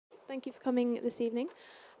Thank you for coming this evening.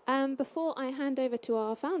 Before I hand over to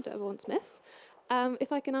our founder, Vaughan Smith,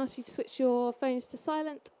 if I can ask you to switch your phones to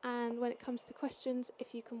silent, and when it comes to questions,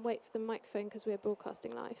 if you can wait for the microphone because we're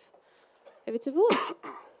broadcasting live. Over to Vaughan.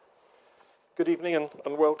 Good evening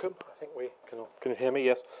and welcome. I think we can hear me,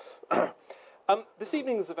 yes. This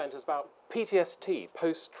evening's event is about PTSD,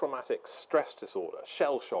 post-traumatic stress disorder,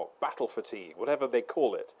 shell shock, battle fatigue, whatever they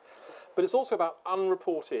call it. But it's also about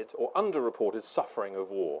unreported or underreported suffering of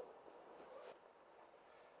war.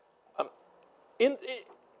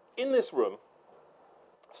 In this room,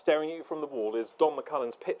 staring at you from the wall, is Don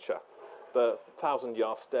McCullen's picture, the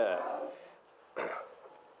 1,000-yard stare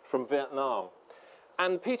from Vietnam.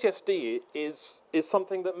 And PTSD is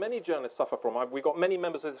something that many journalists suffer from. We've got many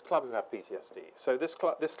members of this club who have PTSD. So this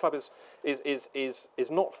club is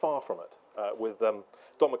not far from it, with Don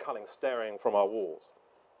McCullen staring from our walls.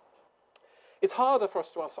 It's harder for us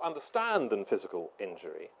to understand than physical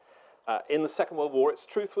injury. In the Second World War, its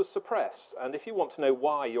truth was suppressed. And if you want to know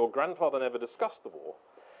why your grandfather never discussed the war,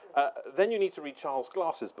 then you need to read Charles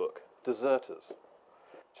Glass's book, Deserters.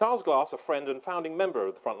 Charles Glass, a friend and founding member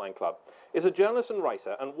of the Frontline Club, is a journalist and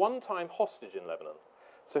writer and one-time hostage in Lebanon.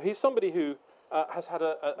 So he's somebody who has had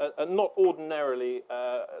a not ordinarily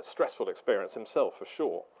stressful experience himself, for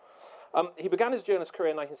sure. He began his journalist career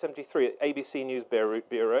in 1973 at ABC News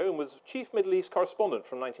Bureau and was chief Middle East correspondent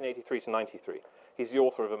from 1983 to 93. He's the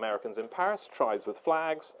author of Americans in Paris, Tribes with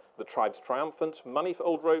Flags, The Tribes Triumphant, Money for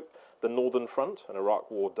Old Rope, The Northern Front, an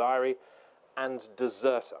Iraq War Diary, and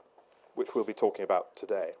Deserter, which we'll be talking about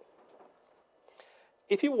today.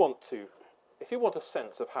 If you want a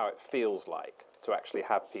sense of how it feels like to actually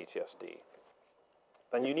have PTSD,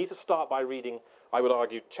 then you need to start by reading, I would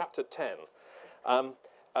argue, chapter 10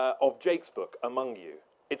 of Jake's book, Among You.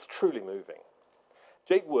 It's truly moving.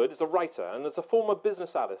 Jake Wood is a writer and is a former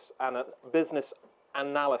business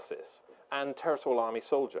analysis and Territorial Army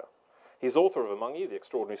soldier. He's author of Among You, the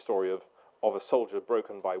extraordinary story of a soldier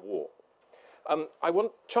broken by war.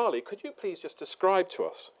 Charlie, could you please just describe to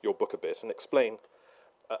us your book a bit and explain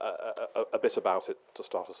a bit about it to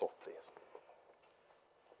start us off, please?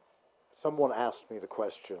 Someone asked me the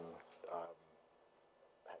question,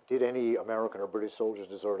 did any American or British soldiers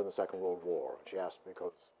desert in the Second World War? And she asked me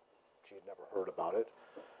because she had never heard about it.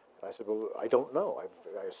 And I said, well, I don't know.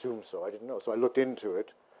 I assumed so. I didn't know. So I looked into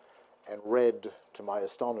it and read, to my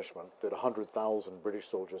astonishment, that 100,000 British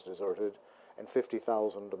soldiers deserted and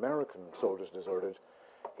 50,000 American soldiers deserted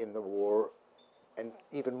in the war. And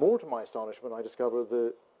even more to my astonishment, I discovered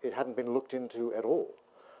that it hadn't been looked into at all.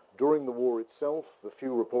 During the war itself, the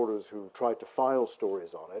few reporters who tried to file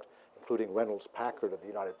stories on it, including Reynolds Packard of the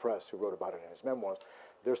United Press, who wrote about it in his memoirs,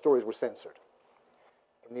 their stories were censored.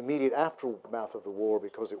 In the immediate aftermath of the war,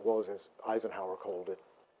 because it was, as Eisenhower called it,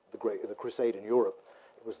 the crusade in Europe,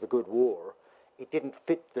 it was the good war, it didn't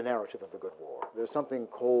fit the narrative of the good war. There's something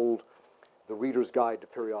called The Reader's Guide to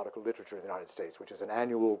Periodical Literature in the United States, which is an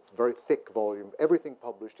annual, very thick volume, everything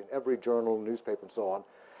published in every journal, newspaper, and so on,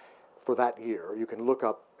 for that year. You can look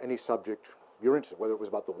up any subject you're interested in, whether it was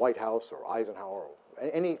about the White House or Eisenhower or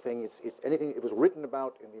anything. Anything it was written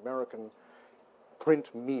about in the American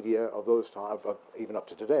print media of those times, even up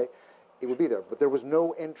to today, it would be there. But there was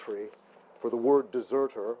no entry for the word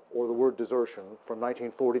deserter or the word desertion from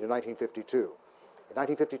 1940 to 1952. In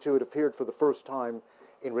 1952, it appeared for the first time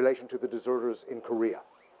in relation to the deserters in Korea,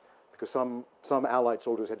 because some Allied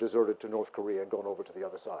soldiers had deserted to North Korea and gone over to the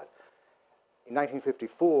other side. In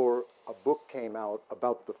 1954, a book came out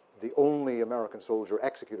about the only American soldier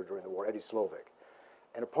executed during the war, Eddie Slovik.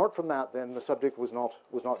 And apart from that, then, the subject was not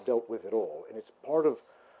dealt with at all. And it's part of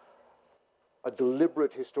a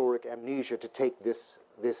deliberate historic amnesia to take this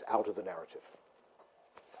out of the narrative.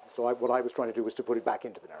 So what I was trying to do was to put it back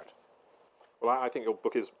into the narrative. Well, I think your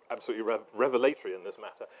book is absolutely revelatory in this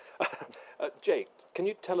matter. Jake, can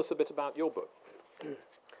you tell us a bit about your book?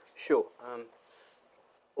 Sure.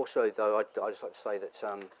 Also, though, I'd just like to say that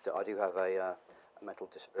I do have a mental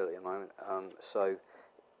disability at the moment. So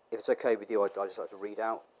if it's okay with you, I'd just like to read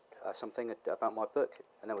out something about my book,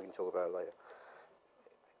 and then we can talk about it later,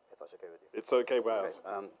 if that's okay with you. It's okay with us.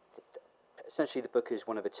 Okay. Essentially, the book is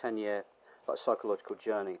one of a 10-year psychological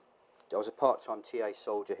journey. I was a part-time TA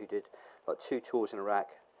soldier who did 2 tours in Iraq,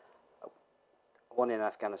 1 in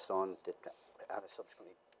Afghanistan, and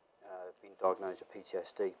subsequently been diagnosed with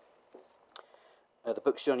PTSD. The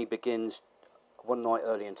book's journey begins one night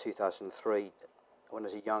early in 2003, when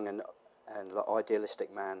as a young and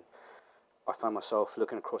idealistic man, I found myself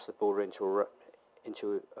looking across the border into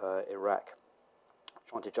Iraq,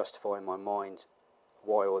 trying to justify in my mind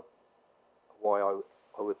why I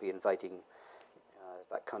would be invading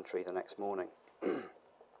that country the next morning.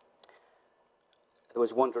 There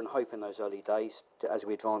was wonder and hope in those early days as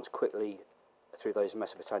we advanced quickly through those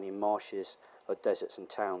Mesopotamian marshes, deserts and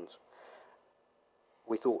towns.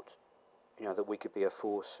 We thought, that we could be a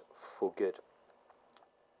force for good.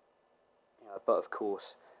 But of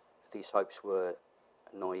course, these hopes were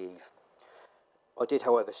naive. I did,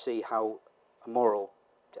 however, see how moral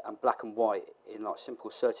and black and white in simple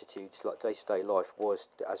certitudes like day-to-day life was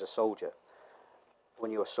as a soldier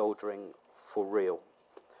when you are soldiering for real.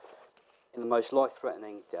 In the most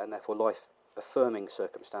life-threatening and therefore life-affirming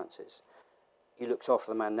circumstances, you looked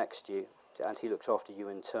after the man next to you and he looked after you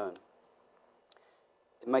in turn.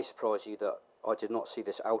 It may surprise you that I did not see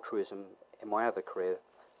this altruism in my other career,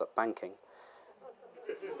 like banking,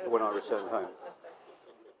 when I returned home.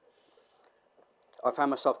 I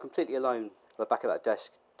found myself completely alone at the back of that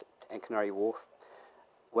desk in Canary Wharf,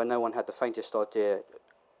 where no one had the faintest idea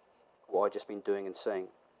what I'd just been doing and saying.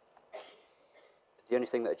 The only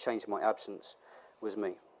thing that had changed in my absence was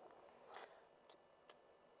me.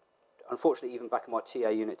 Unfortunately, even back in my TA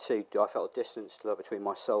Unit 2, I felt a distance between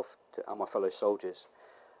myself and my fellow soldiers.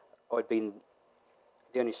 I'd been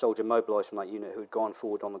the only soldier mobilised from that unit who had gone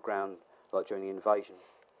forward on the ground during the invasion.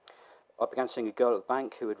 I began seeing a girl at the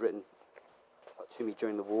bank who had written to me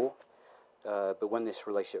during the war, but when this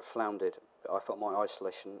relationship floundered, I felt my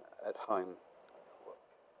isolation at home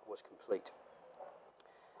was complete.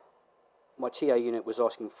 My TA unit was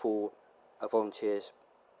asking for volunteers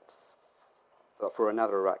for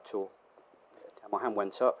another Iraq tour, and my hand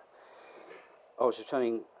went up. I was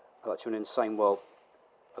returning to an insane world,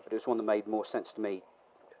 but it was one that made more sense to me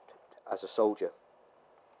as a soldier.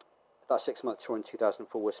 That 6-month tour in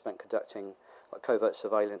 2004 was spent conducting covert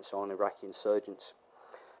surveillance on Iraqi insurgents,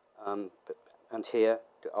 and here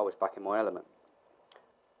I was back in my element.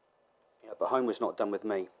 But home was not done with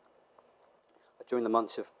me. During the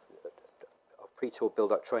months of pre-tour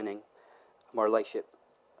build-up training, my relationship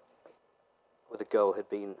with a girl had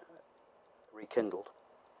been rekindled.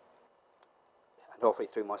 And halfway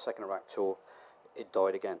through my second Iraq tour, it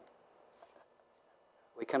died again.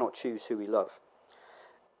 We cannot choose who we love.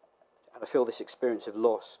 And I feel this experience of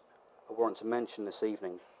loss warrants a mention this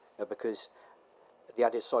evening, because the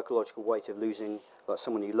added psychological weight of losing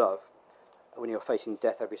someone you love when you're facing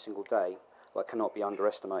death every single day cannot be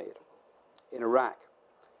underestimated. In Iraq,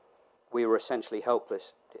 we were essentially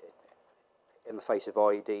helpless in the face of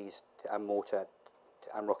IEDs and mortar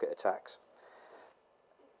and rocket attacks.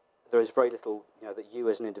 There is very little that you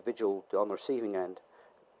as an individual on the receiving end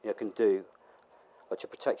can do to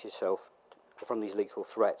protect yourself from these lethal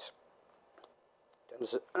threats.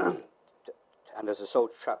 And as a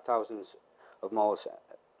soldier trapped thousands of miles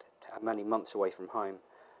and many months away from home,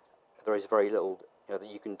 there is very little that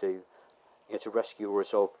you can do to rescue or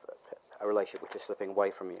resolve a relationship which is slipping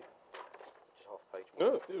away from you. Just half a page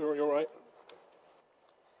more. No, you're right.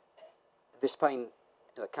 This pain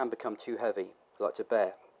can become too heavy to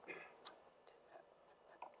bear.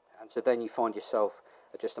 And so then you find yourself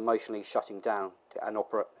just emotionally shutting down and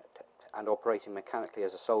operating mechanically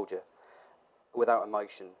as a soldier without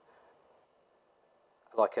emotion,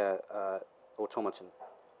 like a automaton.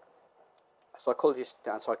 Psychologists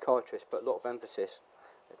and psychiatrists put a lot of emphasis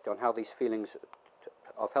on how these feelings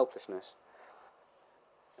of helplessness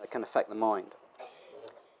can affect the mind.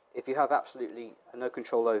 If you have absolutely no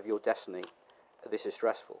control over your destiny, this is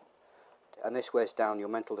stressful. And this wears down your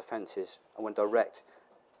mental defences and when direct,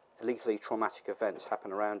 lethally traumatic events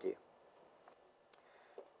happen around you.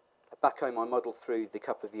 Back home, I muddled through the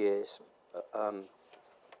couple of years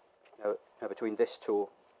between this tour,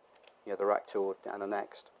 the Iraq tour, and the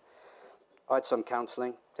next. I had some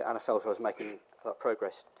counselling, and I felt I was making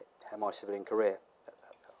progress in my civilian career.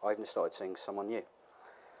 I even started seeing someone new.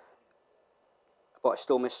 But I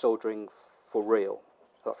still miss soldiering for real,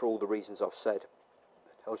 for all the reasons I've said.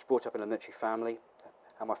 I was brought up in a military family,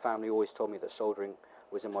 and my family always told me that soldiering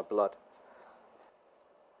was in my blood.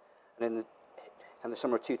 And in the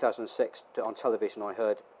summer of 2006, on television, I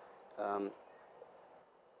heard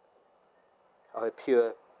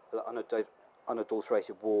pure,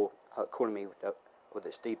 unadulterated war calling me with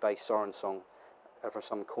its deep-bass siren song from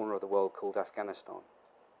some corner of the world called Afghanistan.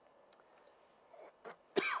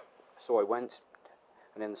 So I went,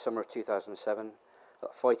 and in the summer of 2007,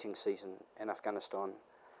 that fighting season in Afghanistan,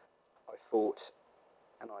 I fought,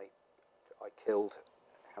 and I killed,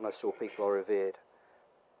 and I saw people I revered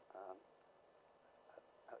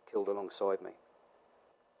killed alongside me.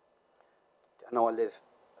 And now I live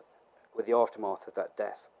with the aftermath of that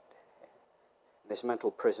death, in this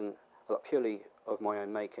mental prison purely of my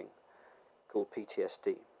own making, called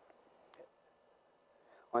PTSD.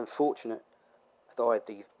 I'm fortunate that I had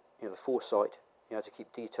the foresight to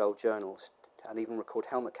keep detailed journals and even record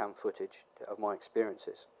helmet cam footage of my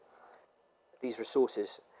experiences. These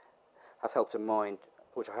resources have helped a mind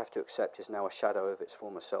which I have to accept is now a shadow of its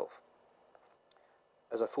former self.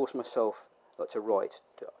 As I forced myself to write,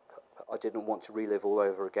 I didn't want to relive all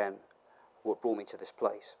over again what brought me to this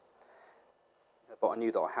place. But I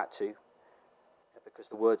knew that I had to, because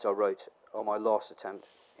the words I wrote are my last attempt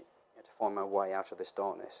to find my way out of this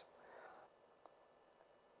darkness.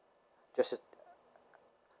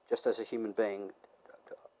 Just as a human being,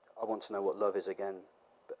 I want to know what love is again,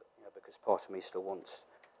 but, because part of me still wants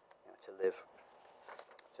to live.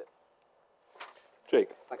 That's it. Jake.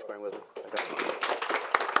 Thanks for bearing with me. Okay.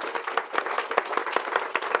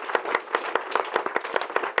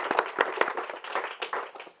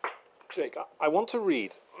 Jake, I want to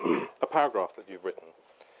read a paragraph that you've written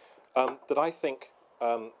that I think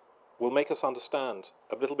will make us understand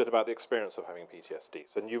a little bit about the experience of having PTSD.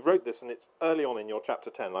 So you wrote this, and it's early on in your chapter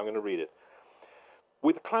 10. I'm going to read it.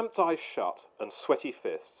 With clamped eyes shut and sweaty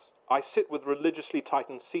fists, I sit with religiously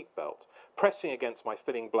tightened seatbelt, pressing against my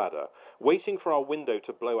filling bladder, waiting for our window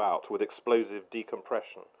to blow out with explosive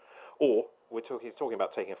decompression. Or, he's talking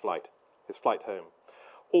about taking a flight, his flight home.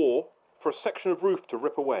 Or, for a section of roof to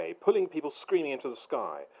rip away, pulling people screaming into the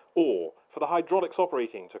sky, or for the hydraulics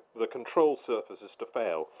operating to the control surfaces to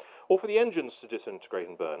fail, or for the engines to disintegrate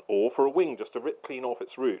and burn, or for a wing just to rip clean off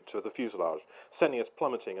its route to the fuselage, sending us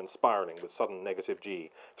plummeting and spiralling with sudden negative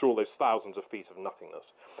G through all those thousands of feet of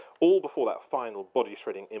nothingness, all before that final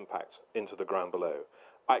body-shredding impact into the ground below.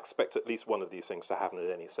 I expect at least one of these things to happen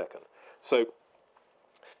at any second. So,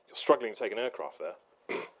 you're struggling to take an aircraft there.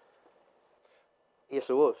 Yes,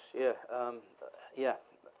 I was. Yeah. Yeah.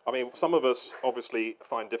 I mean, some of us obviously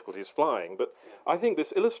find difficulties flying, but I think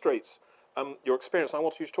this illustrates your experience. I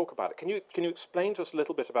want you to talk about it. Can you explain to us a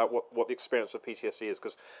little bit about what the experience of PTSD is?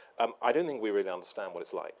 Because I don't think we really understand what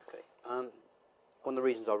it's like. Okay. One of the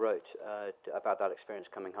reasons I wrote about that experience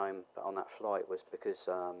coming home on that flight was because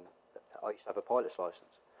I used to have a pilot's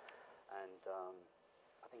license, and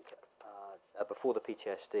I think before the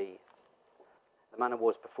PTSD, the man I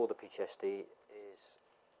was before the PTSD is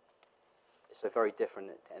so very different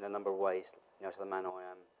in a number of ways, to the man I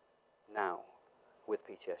am now with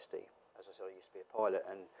PTSD. As I said, I used to be a pilot,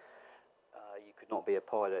 and you could not be a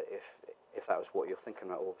pilot if that was what you're thinking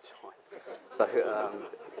about all the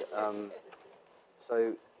time.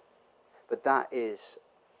 But that is,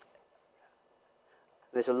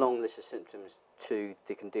 there's a long list of symptoms to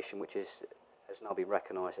the condition which has now been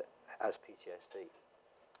recognised as PTSD.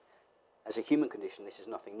 As a human condition, this is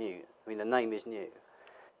nothing new. I mean, the name is new.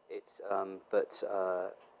 But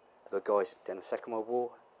there were guys in the Second World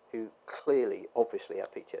War who clearly, obviously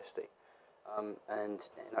had PTSD. And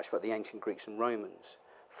in actual fact, the ancient Greeks and Romans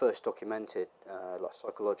first documented like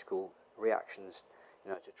psychological reactions,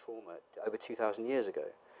 to trauma over 2,000 years ago.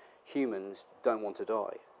 Humans don't want to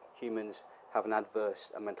die. Humans have an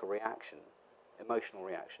adverse mental reaction, emotional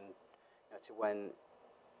reaction, to when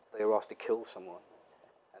they are asked to kill someone,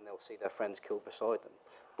 and they'll see their friends killed beside them.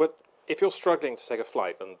 But if you're struggling to take a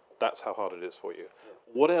flight, and that's how hard it is for you,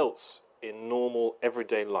 what else in normal,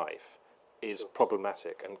 everyday life is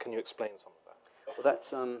problematic? And can you explain some of that? Well,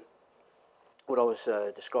 that's what I was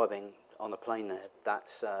describing on the plane there.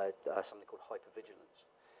 That's something called hypervigilance.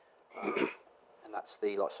 And that's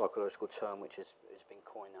the psychological term which has been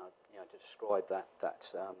coined now, to describe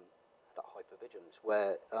that hypervigilance,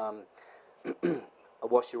 where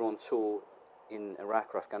whilst you're on tour in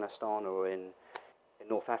Iraq or Afghanistan or in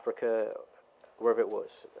North Africa, wherever it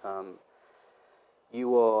was,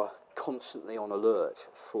 you are constantly on alert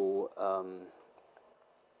for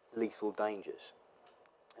lethal dangers.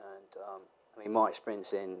 And my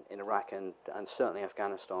experience in Iraq and certainly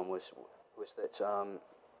Afghanistan was that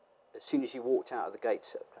as soon as you walked out of the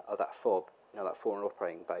gates of that FOB, that foreign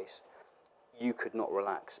operating base, you could not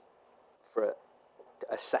relax for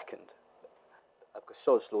a second. Because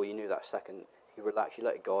sod's law, you knew that second, you relax, you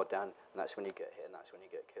let your guard down, and that's when you get hit, and that's when you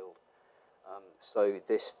get killed. So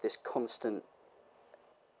this constant,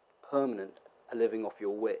 permanent living off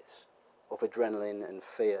your wits, of adrenaline and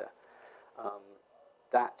fear,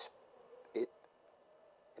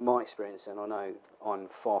 in my experience, and I know I'm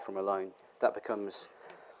far from alone, that becomes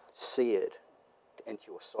seared into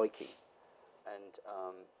your psyche. And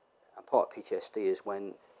part of PTSD is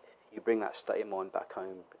when you bring that state of mind back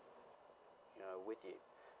home, with you.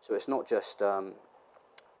 So it's not just, the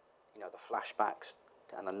flashbacks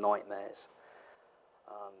and the nightmares,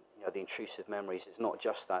 the intrusive memories. It's not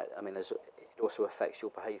just that. I mean, it also affects your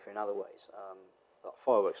behaviour in other ways. Like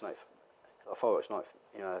fireworks night, for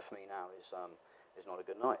me now is not a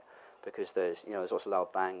good night because there's lots of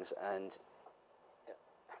loud bangs, and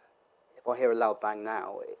if I hear a loud bang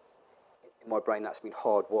now, in my brain that's been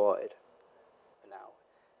hardwired now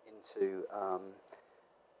into,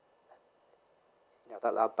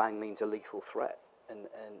 that loud bang means a lethal threat. And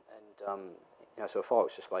so a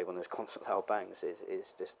fireworks display when there's constant loud bangs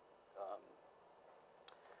is just,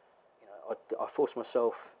 I forced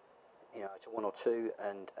myself, to one or two,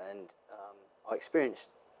 and I experienced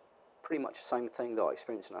pretty much the same thing that I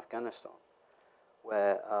experienced in Afghanistan,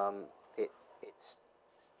 where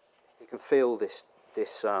you can feel this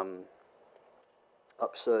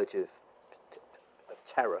upsurge of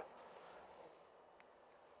terror,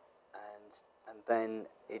 and then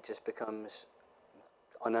it just becomes,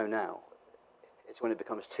 I know now, it's when it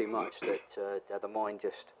becomes too much that the mind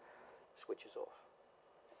just switches off,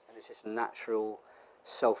 and it's this natural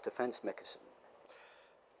self-defense mechanism.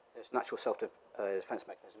 It's natural self-defense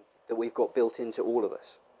mechanism that we've got built into all of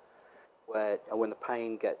us, where when the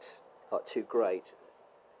pain gets too great,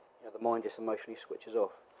 the mind just emotionally switches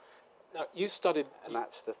off. Now, you studied... And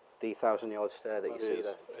that's the 1,000-yard stare that you see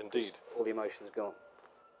there. Indeed. All the emotion's gone.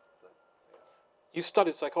 You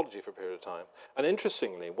studied psychology for a period of time, and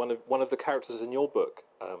interestingly, one of the characters in your book,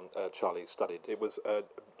 Charlie studied, it was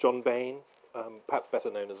John Bain, perhaps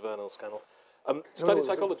better known as Vernal Scannell, studied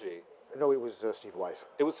psychology. No, it was Steve Weiss.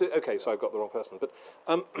 It was, okay, so I've got the wrong person. But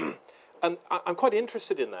and I'm quite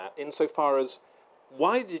interested in that, insofar as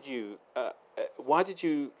why did you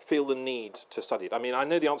feel the need to study it? I mean, I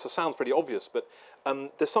know the answer sounds pretty obvious, but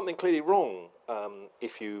there's something clearly wrong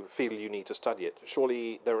if you feel you need to study it.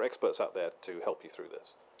 Surely there are experts out there to help you through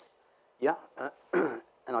this. Yeah,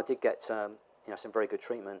 and I did get some very good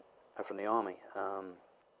treatment from the army.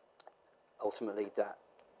 Ultimately, that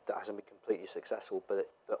hasn't been completely successful, but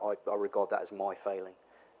I regard that as my failing,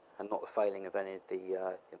 and not the failing of any of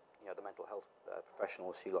the the mental health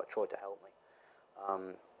professionals who tried to help me.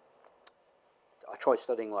 I tried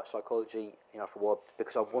studying psychology, for a while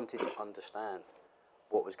because I wanted to understand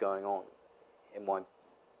what was going on in my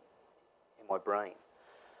brain.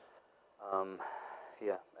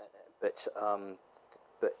 But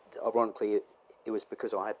ironically, it was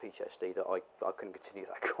because I had PTSD that I couldn't continue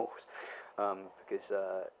that course, because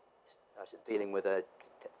I was dealing with any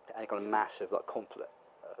kind of massive conflict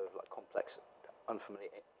of complex, unfamiliar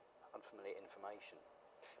information.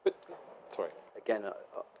 But sorry. Again,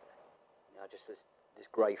 just this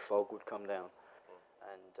grey fog would come down,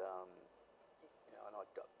 and and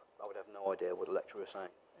I would have no idea what the lecturer was saying.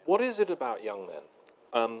 What is it about young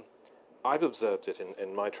men? I've observed it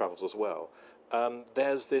in my travels as well.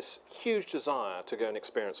 There's this huge desire to go and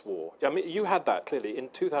experience war. I mean, you had that clearly. In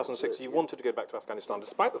 2006, you wanted to go back to Afghanistan,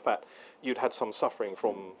 despite the fact you'd had some suffering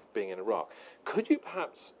from being in Iraq. Could you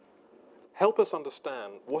perhaps help us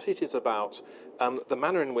understand what it is about the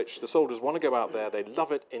manner in which the soldiers want to go out there, they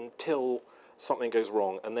love it until something goes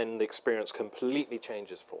wrong, and then the experience completely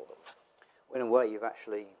changes for them? Well, in a way, you've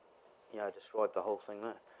actually described the whole thing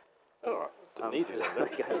there. All right, didn't need you.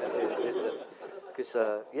 Because,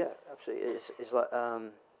 absolutely, it's like, I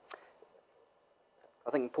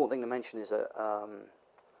think the important thing to mention is that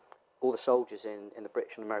all the soldiers in the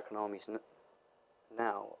British and American armies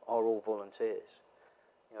now are all volunteers.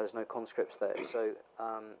 There's no conscripts there. So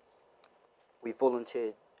we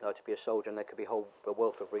volunteered to be a soldier, and there could be a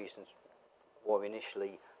wealth of reasons why we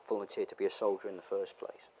initially volunteered to be a soldier in the first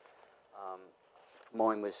place.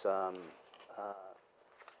 Mine was...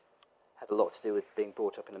 had a lot to do with being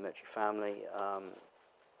brought up in a military family.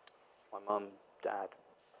 My mum, dad,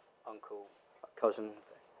 uncle, cousin,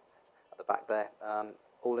 at the back there,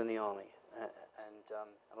 all in the army, and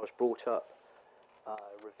I was brought up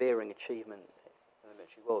revering achievement in the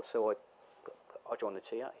military world. So I joined the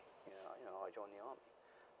TA. I joined the army.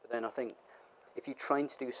 But then I think if you train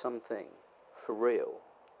to do something for real,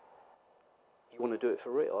 you want to do it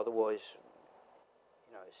for real. Otherwise,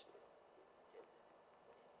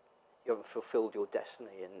 you haven't fulfilled your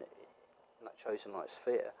destiny in that chosen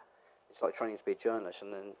sphere. It's like training to be a journalist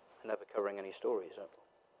and then never covering any stories or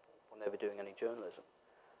never doing any journalism.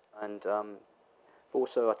 And but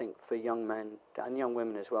also, I think for young men and young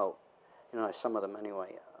women as well, some of them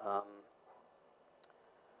anyway,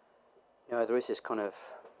 there is this kind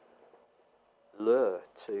of lure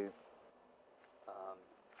to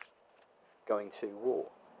going to war.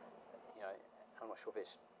 I'm not sure if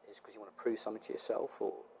it's because you want to prove something to yourself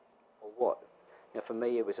or what. For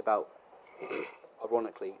me, it was about,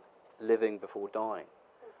 ironically, living before dying.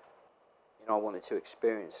 I wanted to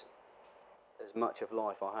experience as much of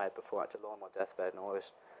life I had before I had to lie on my deathbed, and I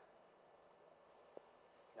was,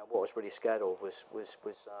 what I was really scared of was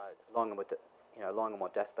lying on my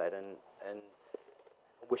deathbed and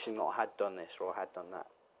wishing that I had done this or I had done that.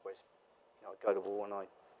 Whereas, I'd go to war and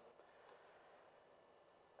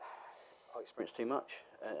experienced too much,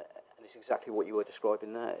 and it's exactly what you were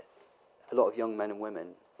describing there. A lot of young men and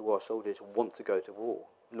women who are soldiers want to go to war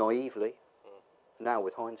naively. Now,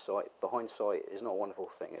 with hindsight, but hindsight is not a wonderful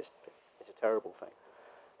thing. It's a terrible thing,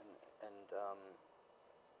 and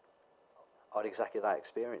I had exactly that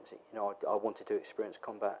experience. You know, I wanted to experience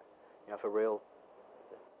combat, you know, for real.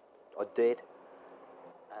 I did,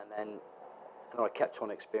 and then I kept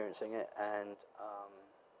on experiencing it, and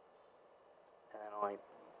then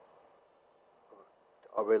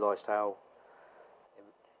I realised how, in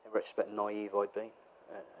retrospect, naive I'd been,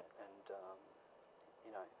 and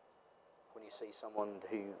you know, when you see someone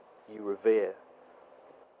who you revere,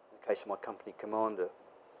 in the case of my company commander,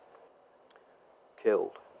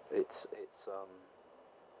 killed, it's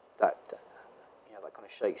that you know, that kind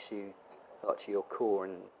of shakes you like to your core,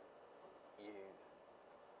 and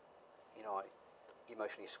you know, you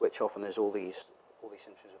emotionally switch off, and there's all these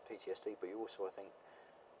symptoms of PTSD, but you also, I think,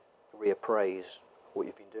 reappraise what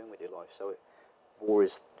you've been doing with your life. So war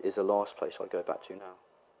is the last place I go back to now.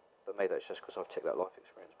 But maybe that's just because I've ticked that life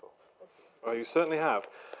experience box. Well, you certainly have.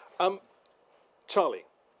 Charlie,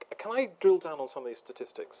 can I drill down on some of these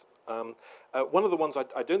statistics? One of the ones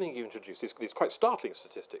I don't think you introduced, these quite startling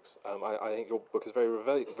statistics. I think your book is very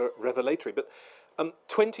revelatory, but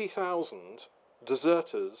 20,000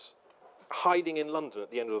 deserters hiding in London at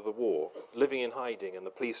the end of the war, living in hiding, and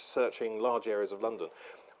the police searching large areas of London.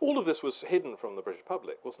 All of this was hidden from the British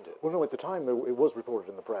public, wasn't it? Well, no, at the time it was reported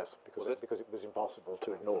in the press because it was impossible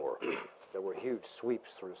to ignore. There were huge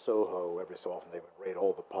sweeps through Soho every so often. They would raid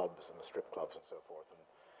all the pubs and the strip clubs and so forth. And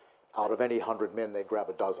out of any 100 men, they'd grab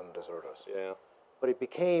a dozen deserters. Yeah. But it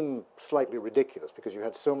became slightly ridiculous because you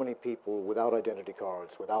had so many people without identity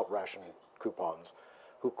cards, without ration coupons,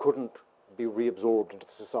 who couldn't be reabsorbed into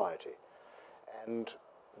the society. And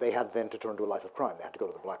they had then to turn to a life of crime. They had to go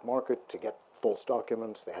to the black market to get false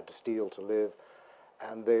documents. They had to steal to live.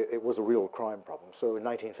 And it was a real crime problem. So in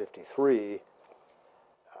 1953,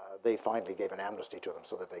 they finally gave an amnesty to them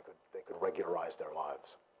so that they could regularize their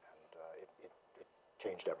lives. And it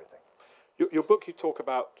changed everything. Your book, you talk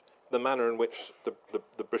about the manner in which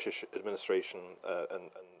the British administration and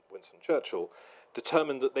Winston Churchill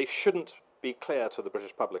determined that they shouldn't be clear to the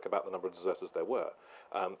British public about the number of deserters there were.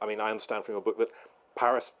 I mean, I understand from your book that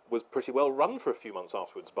Paris was pretty well run for a few months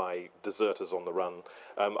afterwards by deserters on the run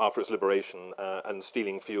after its liberation and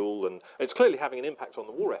stealing fuel, and it's clearly having an impact on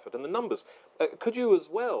the war effort. And the numbers, could you as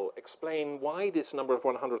well explain why this number of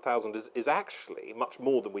 100,000 is actually much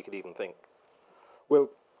more than we could even think? Well,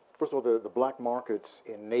 first of all, the black markets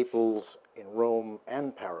in Naples, in Rome,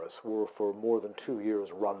 and Paris were for more than 2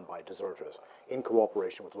 years run by deserters in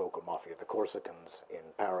cooperation with local mafia, the Corsicans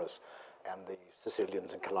in Paris and the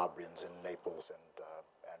Sicilians and Calabrians in Naples and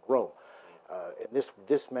Rome. And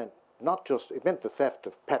this meant not just, it meant the theft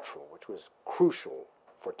of petrol, which was crucial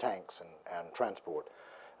for tanks and transport.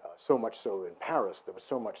 So much so in Paris, there was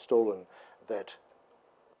so much stolen that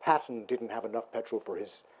Patton didn't have enough petrol for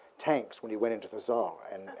his tanks when he went into the Tsar,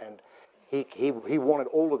 and he wanted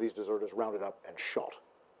all of these deserters rounded up and shot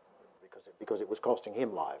because it was costing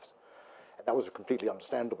him lives, and that was a completely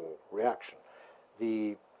understandable reaction.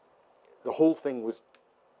 The whole thing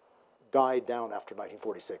died down after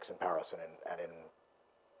 1946 in Paris and in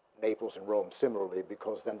Naples and Rome similarly,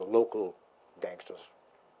 because then the local gangsters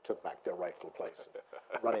took back their rightful place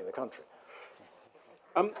running the country.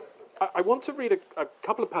 I want to read a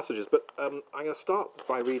couple of passages, but I'm going to start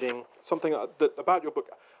by reading something about your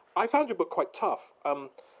book. I found your book quite tough,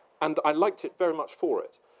 and I liked it very much for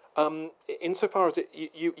it. Insofar as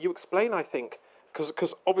you explain, I think,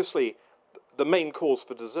 because obviously the main cause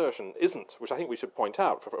for desertion isn't, which I think we should point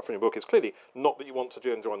out from your book, is clearly not that you want to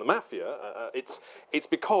join the mafia. It's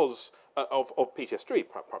because of PTSD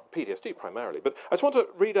primarily. But I just want to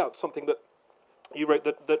read out something that you wrote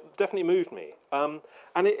that definitely moved me, and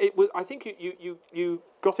it was, I think you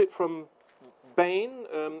got it from Bain,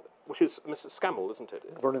 which is Mr. Scammell, isn't it?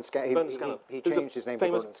 Vernon Scammell. He changed his name to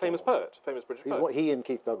Vernon Scammell. Famous poet, famous British poet. He and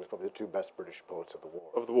Keith Douglas, probably the two best British poets of the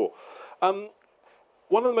war. Of the war.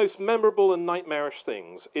 One of the most memorable and nightmarish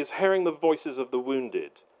things is hearing the voices of the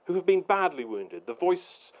wounded, who have been badly wounded, the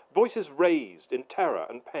voices raised in terror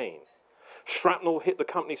and pain. Shrapnel hit the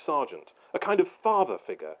company sergeant, a kind of father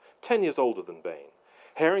figure, 10 years older than Bain,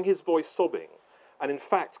 hearing his voice sobbing, and in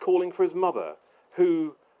fact calling for his mother,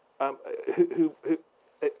 and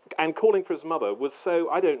calling for his mother was so,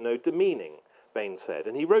 I don't know, demeaning, Bain said,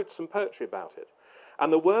 and he wrote some poetry about it.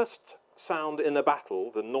 And the worst sound in a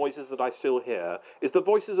battle, the noises that I still hear, is the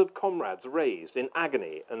voices of comrades raised in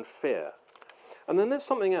agony and fear. And then there's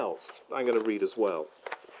something else I'm going to read as well.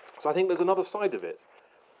 So I think there's another side of it.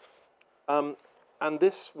 And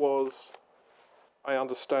this was I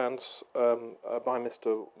understand, by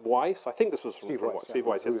Mr. Weiss. I think this was from Steve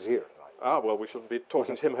Weiss. Who's here tonight. Ah, well, we shall be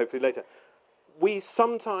talking to him hopefully later. We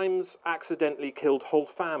sometimes accidentally killed whole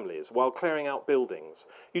families while clearing out buildings.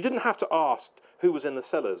 You didn't have to ask who was in the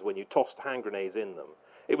cellars when you tossed hand grenades in them.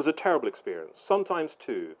 It was a terrible experience. Sometimes,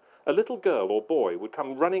 too, a little girl or boy would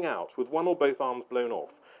come running out with one or both arms blown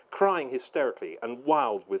off, crying hysterically and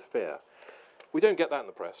wild with fear. We don't get that in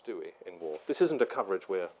the press, do we, in war? This isn't a coverage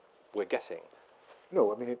we're getting.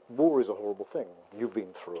 No, I mean, war is a horrible thing. You've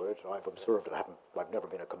been through it. I've observed it. I've never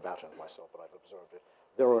been a combatant myself, but I've observed it.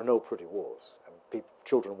 There are no pretty wars. And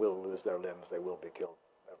children will lose their limbs. They will be killed.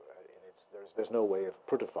 And there's no way of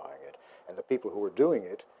prettifying it. And the people who are doing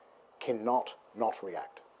it cannot not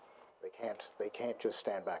react. They can't just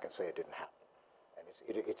stand back and say it didn't happen.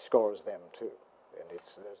 And it scars them too. And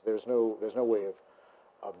there's no way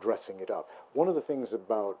of dressing it up. One of the things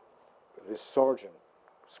about this sergeant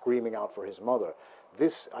screaming out for his mother,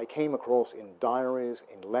 this I came across in diaries,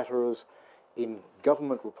 in letters, in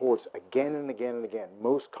government reports again and again and again.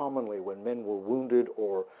 Most commonly when men were wounded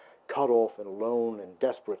or cut off and alone and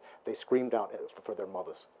desperate, they screamed out for their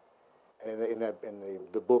mothers. And in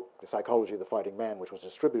the book, The Psychology of the Fighting Man, which was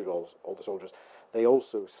distributed to all the soldiers, they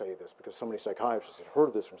also say this, because so many psychiatrists had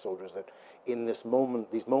heard this from soldiers, that in these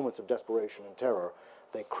moments of desperation and terror,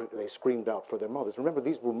 they screamed out for their mothers. Remember,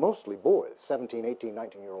 these were mostly boys, 17, 18,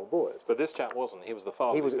 19-year-old boys. But this chap wasn't. He was the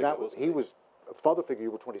father figure, wasn't he? He was a father figure.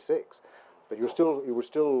 You were 26, but you were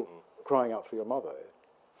still crying out for your mother.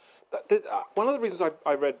 One of the reasons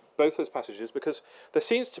I read both those passages is because there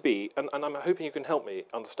seems to be, and I'm hoping you can help me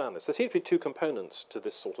understand this, there seems to be two components to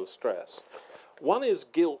this sort of stress. One is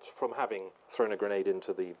guilt from having thrown a grenade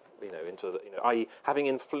into i.e. having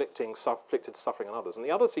inflicted suffering on others, and the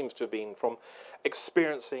other seems to have been from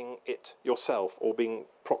experiencing it yourself, or being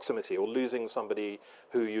proximity, or losing somebody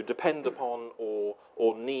who you depend upon, or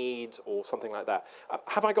need, or something like that.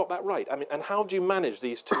 Have I got that right? I mean, and how do you manage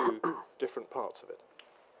these two different parts of it?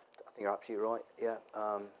 I think you're absolutely right, yeah.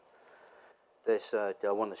 There's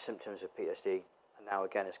one of the symptoms of PTSD, and now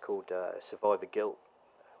again it's called survivor guilt,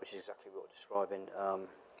 which is exactly what you're describing.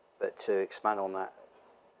 But to expand on that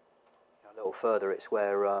a little further, it's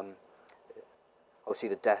where obviously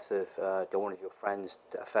the death of one of your friends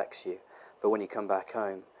affects you, but when you come back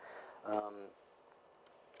home,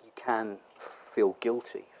 you can feel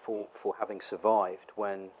guilty for having survived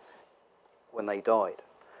when they died.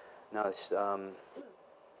 Now it's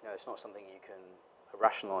it's not something you can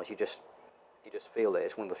rationalise. You just feel it.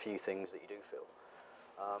 It's one of the few things that you do feel.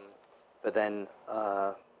 But then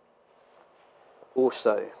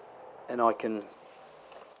also, and I can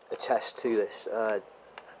attest to this,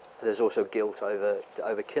 there's also guilt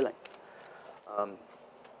over killing. And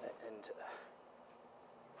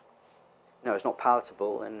it's not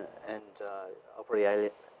palatable, and I'll probably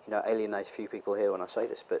alienate a few people here when I say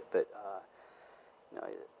this, but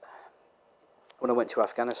when I went to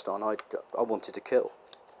Afghanistan, I wanted to kill.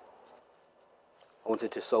 I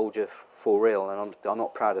wanted to soldier for real, and I'm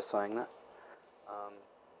not proud of saying that.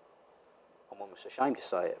 I'm almost ashamed to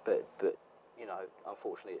say it, but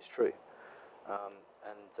unfortunately it's true.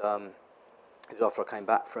 And it was after I came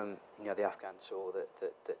back from the Afghan tour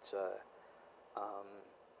that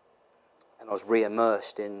and I was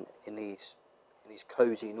re-immersed in these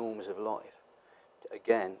cosy norms of life.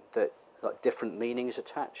 Again, that like different meanings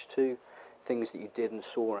attached to things that you did and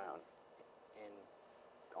saw around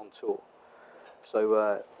on tour.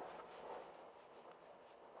 So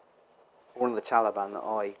one of the Taliban that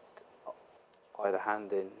I had a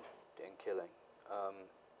hand in killing,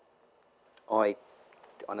 I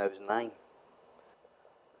know his name.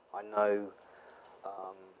 I know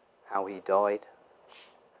how he died,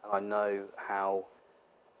 and I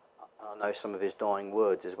know some of his dying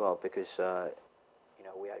words as well, because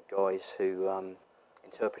we had guys who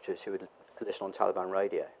interpreters who would listen on Taliban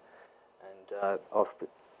radio, and after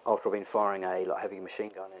I've been firing a heavy machine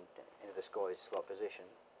gun into this guy's position,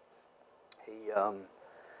 he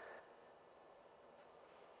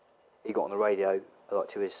got on the radio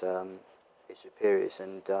to his superiors,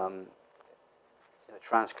 and in a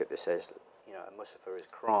transcript it says Mustafa is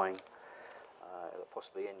crying,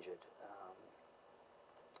 possibly injured.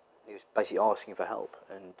 He was basically asking for help,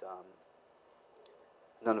 and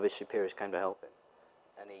none of his superiors came to help him,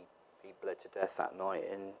 and he bled to death that night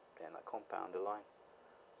in that compound alone,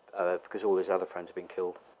 because all his other friends had been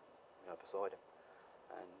killed beside him.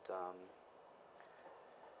 And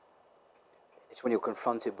it's when you're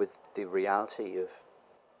confronted with the reality of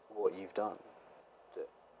what you've done that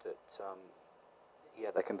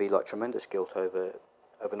there can be tremendous guilt over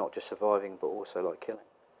not just surviving but also killing.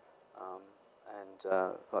 And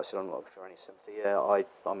like I said, I'm not looking for any sympathy. Yeah, I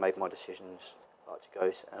made my decisions like to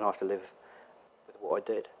go, and I have to live with what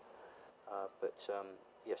I did. But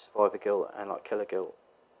yeah, survivor guilt and like killer guilt,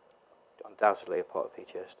 undoubtedly a part of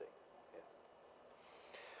PTSD. Yeah.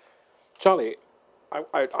 Charlie,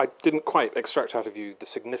 I didn't quite extract out of you the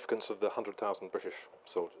significance of the 100,000 British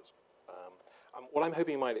soldiers. What I'm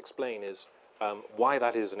hoping you might explain is why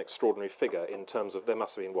that is an extraordinary figure in terms of, there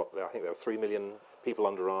must have been, what, I think there were 3 million people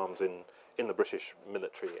under arms in the British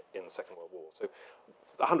military in the Second World War. So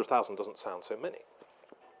 100,000 doesn't sound so many.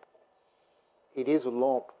 It is a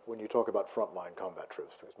lot when you talk about frontline combat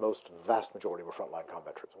troops, because the vast majority were frontline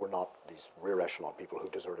combat troops. We're not these rear echelon people who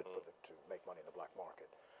deserted to make money in the black market.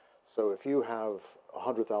 So if you have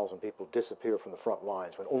 100,000 people disappear from the front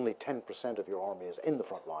lines when only 10% of your army is in the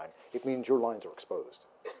front line, it means your lines are exposed.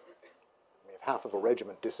 I mean, if half of a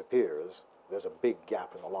regiment disappears, there's a big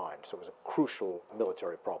gap in the line. So it was a crucial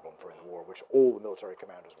military problem during the war, which all the military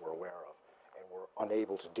commanders were aware of and were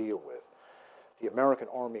unable to deal with. The American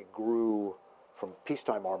army grew from a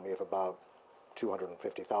peacetime army of about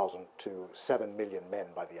 250,000 to 7 million men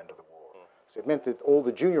by the end of the war. So it meant that all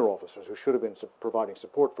the junior officers who should have been providing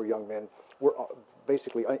support for young men were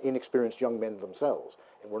basically inexperienced young men themselves,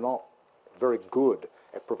 and were not very good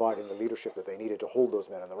at providing the leadership that they needed to hold those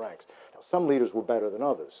men in the ranks. Now, some leaders were better than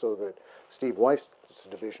others, so that Steve Weiss's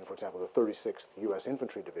division, for example, the 36th U.S.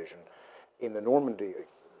 Infantry Division, in the Normandy,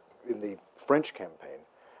 in the French campaign,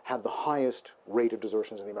 had the highest rate of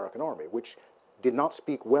desertions in the American army, which did not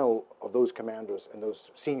speak well of those commanders and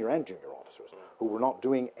those senior and junior officers who were not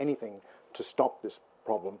doing anything to stop this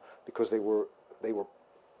problem, because they were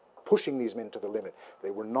pushing these men to the limit. They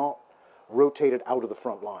were not rotated out of the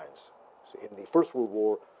front lines. So in the First World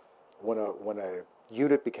War, when a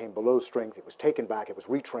unit became below strength, it was taken back, it was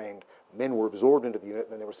retrained, men were absorbed into the unit,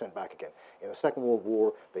 and then they were sent back again. In the Second World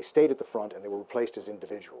War, they stayed at the front and they were replaced as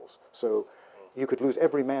individuals. So you could lose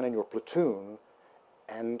every man in your platoon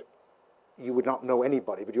and you would not know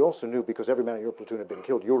anybody, but you also knew, because every man in your platoon had been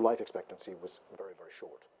killed, your life expectancy was very, very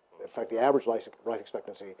short. In fact, the average life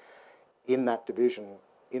expectancy in that division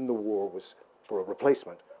in the war was, for a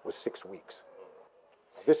replacement, was 6 weeks.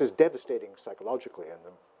 This is devastating psychologically, and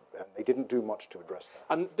they didn't do much to address that.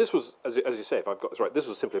 And this was, as you say, if I've got this right, this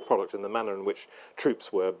was simply a product in the manner in which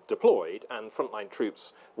troops were deployed, and frontline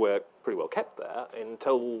troops were pretty well kept there and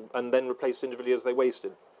then replaced individually as they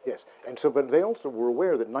wasted. Yes, and so, but they also were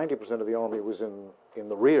aware that 90% of the army was in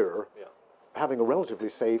the rear, having a relatively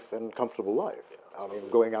safe and comfortable life. I mean,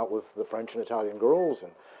 going out with the French and Italian girls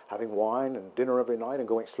and having wine and dinner every night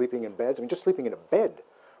and sleeping in beds. I mean, just sleeping in a bed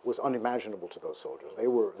was unimaginable to those soldiers. They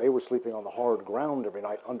were sleeping on the hard ground every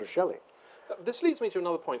night under shelling. This leads me to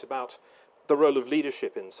another point about the role of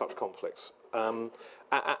leadership in such conflicts.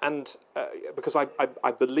 Because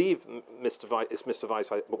I believe Mr.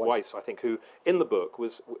 Weiss, I think, who in the book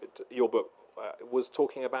your book was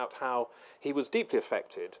talking about how he was deeply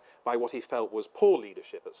affected by what he felt was poor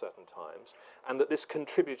leadership at certain times, and that this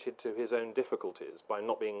contributed to his own difficulties by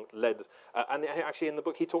not being led. And actually, in the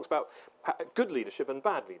book, he talks about good leadership and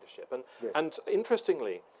bad leadership. And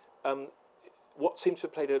interestingly, what seems to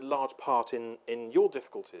have played a large part in your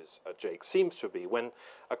difficulties, Jake, seems to be when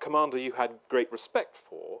a commander you had great respect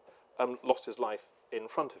for lost his life in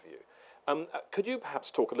front of you. Could you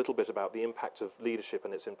perhaps talk a little bit about the impact of leadership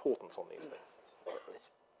and its importance on these things?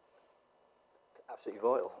 It's absolutely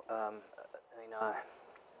vital. I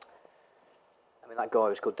mean, that guy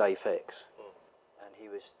was called Dave Hicks, and he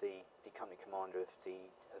was the company commander of the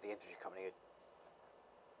infantry company,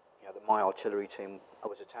 that my artillery team I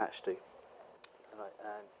was attached to.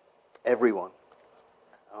 And everyone,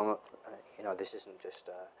 this isn't just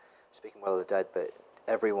speaking well of the dead, but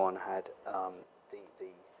everyone had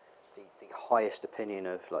the highest opinion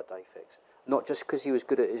of Dave Hicks. Not just because he was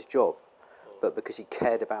good at his job, but because he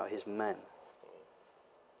cared about his men.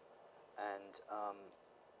 And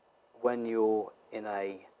when you're in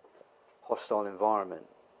a hostile environment,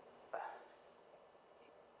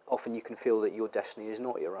 often you can feel that your destiny is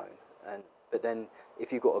not your own. But then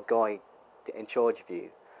if you've got a guy in charge of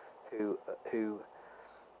you who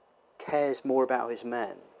cares more about his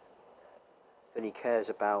men than he cares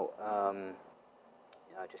about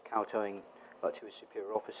just kowtowing to his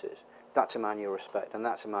superior officers, that's a man you'll respect, and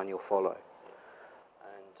that's a man you'll follow.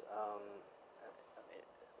 And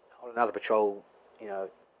on another patrol, we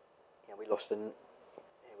lost he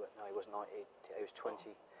was 90, he was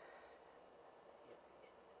 20.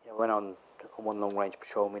 Went on one long range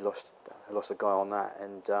patrol, and I lost a guy on that,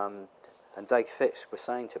 and Dave Hicks was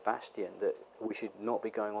saying to Bastian that we should not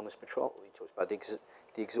be going on this patrol. He talks about the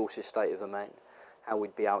exhausted state of the men, how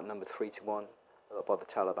we'd be outnumbered 3-1 by the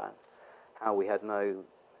Taliban, how we had no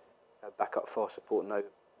backup fire support, no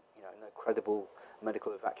credible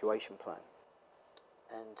medical evacuation plan.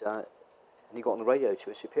 And he got on the radio to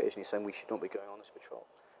his superiors and he's saying we should not be going on this patrol.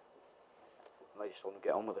 And they just want to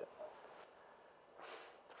get on with it.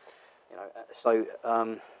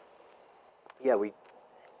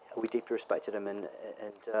 We deeply respected him, and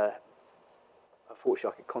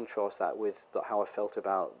unfortunately I could contrast that with how I felt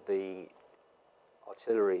about the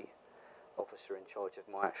artillery officer in charge of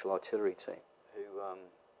my actual artillery team, who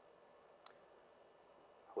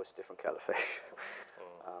was a different kettle of fish.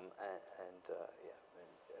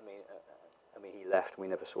 He left and we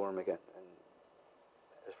never saw him again, and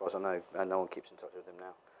as far as I know, no one keeps in touch with him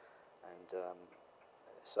now. And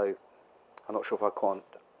so I'm not sure if I can't.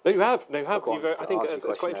 No, you have. No, you have. I think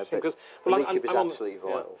it's quite interesting because leadership is absolutely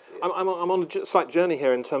vital. Yeah. I'm on a slight journey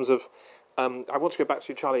here in terms of. I want to go back to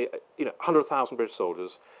you, Charlie. 100,000 British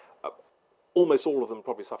soldiers, almost all of them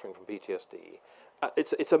probably suffering from PTSD.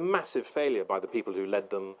 It's a massive failure by the people who led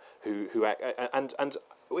them, and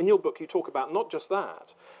in your book you talk about not just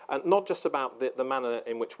that, and not just about the manner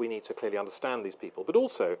in which we need to clearly understand these people, but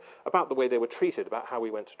also about the way they were treated, about how we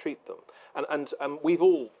went to treat them, and we've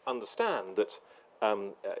all understand that.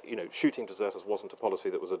 Shooting deserters wasn't a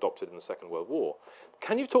policy that was adopted in the Second World War.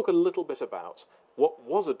 Can you talk a little bit about what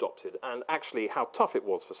was adopted and actually how tough it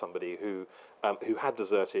was for somebody who had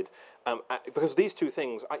deserted? Because these two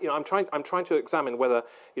things, I'm trying to examine whether,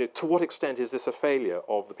 to what extent is this a failure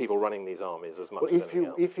of the people running these armies as much as anything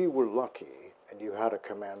else? If you were lucky and you had a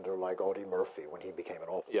commander like Audie Murphy when he became an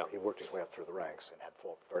officer, he worked his way up through the ranks and had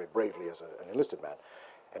fought very bravely as an enlisted man,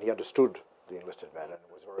 and he understood the enlisted men and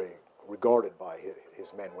was very regarded by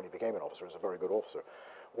his men when he became an officer as a very good officer.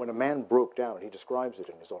 When a man broke down, and he describes it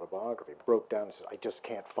in his autobiography, broke down and says, "I just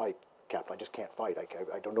can't fight, Captain, I just can't fight.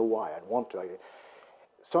 I don't know why, I'd want to."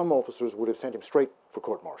 Some officers would have sent him straight for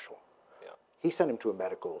court-martial. Yeah. He sent him to a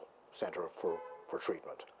medical center for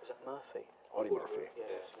treatment. Was that Murphy? Audie Murphy.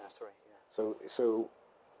 Yeah, sorry. Yeah. So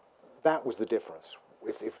that was the difference,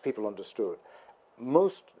 if people understood.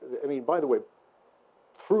 By the way,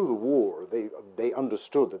 through the war, they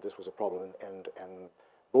understood that this was a problem, and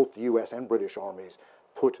both the U.S. and British armies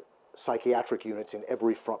put psychiatric units in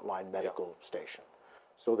every frontline medical station,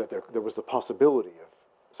 so that there was the possibility of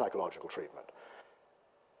psychological treatment.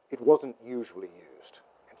 It wasn't usually used.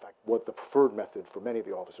 In fact, what the preferred method for many of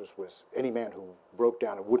the officers was any man who broke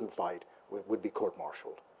down and wouldn't fight would be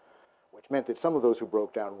court-martialed, which meant that some of those who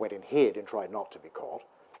broke down went and hid and tried not to be caught.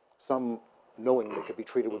 Some, knowing they could be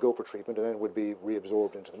treated, would go for treatment and then would be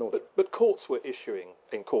reabsorbed into the military. But courts were issuing,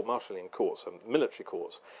 in court-martialing courts, military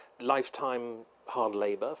courts, lifetime hard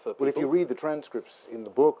labour for people? Well, if you read the transcripts in the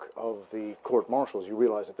book of the court-martials, you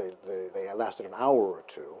realize that they lasted an hour or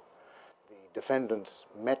two. The defendants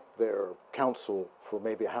met their counsel for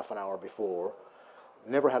maybe a half an hour before,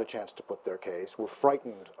 never had a chance to put their case, were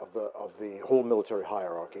frightened of the whole military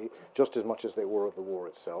hierarchy, just as much as they were of the war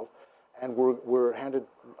itself, and were handed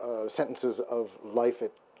sentences of life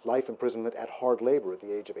imprisonment at hard labor at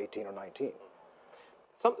the age of 18 or 19.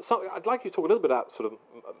 I'd like you to talk a little bit about sort of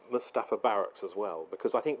Mustafa barracks as well,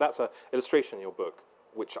 because I think that's an illustration in your book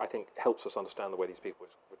which I think helps us understand the way these people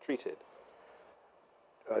were treated.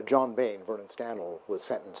 John Bain, Vernon Scannell, was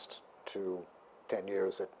sentenced to 10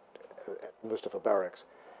 years at Mustafa barracks.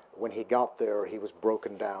 When he got there, he was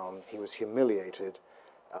broken down, he was humiliated,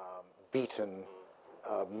 beaten,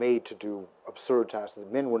 made to do absurd tasks. The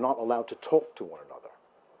men were not allowed to talk to one another.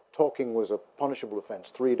 Talking was a punishable offense,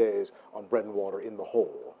 3 days on bread and water in the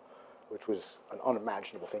hole, which was an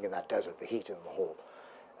unimaginable thing in that desert, the heat in the hole.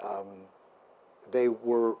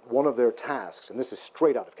 One of their tasks, and this is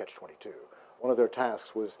straight out of Catch-22, one of their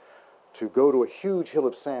tasks was to go to a huge hill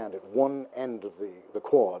of sand at one end of the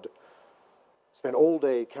quad, spend all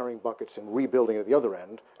day carrying buckets and rebuilding it at the other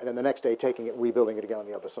end, and then the next day taking it and rebuilding it again on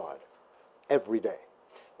the other side. Every day.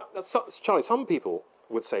 Now, Charlie, some people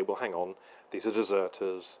would say, well, hang on, these are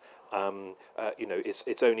deserters.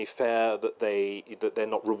 It's only fair that they're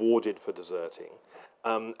not rewarded for deserting,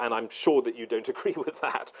 and I'm sure that you don't agree with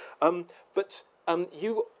that. But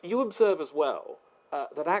you observe as well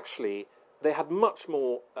that actually they had much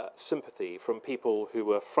more sympathy from people who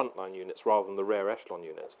were frontline units rather than the rare echelon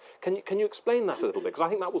units. Can you explain that a little bit? Because I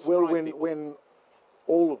think that will surprise people. When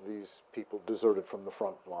all of these people deserted from the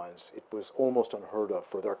front lines, it was almost unheard of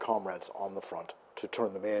for their comrades on the front to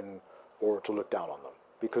turn them in or to look down on them.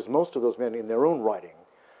 Because most of those men, in their own writing,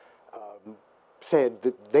 said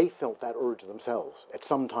that they felt that urge themselves at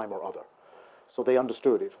some time or other. So they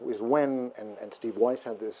understood it. It was when, and Steve Weiss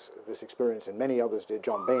had this experience, and many others did,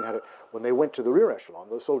 John Bain had it, when they went to the rear echelon,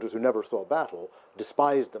 those soldiers who never saw battle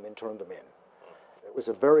despised them and turned them in. It was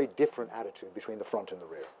a very different attitude between the front and the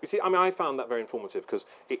rear. You see, I mean, I found that very informative because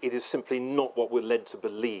it is simply not what we're led to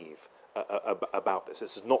believe about this.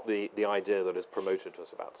 This is not the idea that is promoted to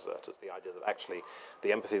us about deserters. The idea that actually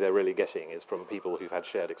the empathy they're really getting is from people who've had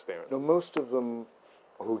shared experience. Now, most of them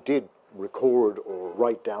who did record or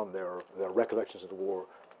write down their recollections of the war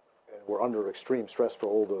and were under extreme stress for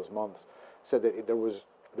all those months said that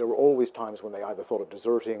there were always times when they either thought of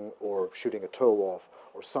deserting or shooting a toe off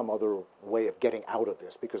or some other way of getting out of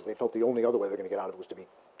this, because they felt the only other way they're going to get out of it was to be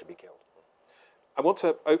killed. I want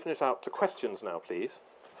to open it out to questions now, please,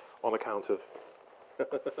 on account of...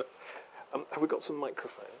 have we got some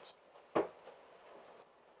microphones?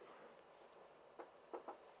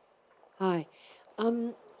 Hi.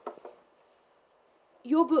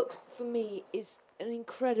 Your book, for me, is an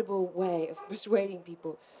incredible way of persuading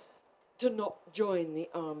people to not join the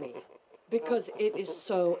army because it is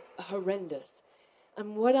so horrendous.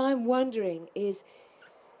 And what I'm wondering is,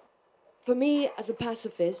 for me as a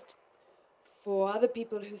pacifist, for other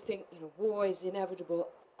people who think, war is inevitable,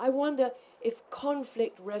 I wonder if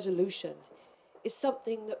conflict resolution is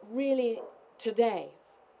something that really today,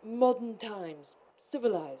 modern times,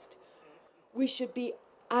 civilized, we should be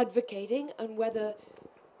advocating, and whether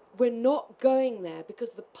we're not going there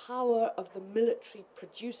because the power of the military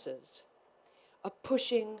producers are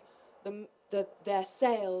pushing their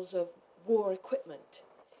sales of war equipment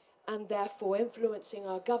and therefore influencing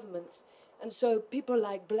our governments. And so people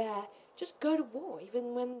like Blair just go to war,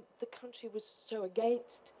 even when the country was so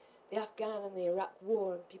against the Afghan and the Iraq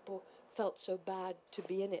war and people felt so bad to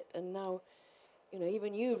be in it. And now,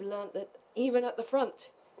 even you've learnt that even at the front,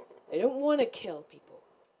 they don't want to kill people.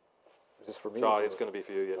 Is this for me? Charlie, it's going to be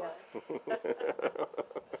for you,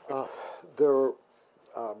 yeah.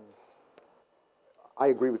 I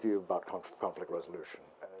agree with you about conflict resolution.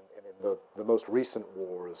 And in the most recent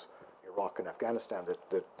wars, Iraq and Afghanistan, that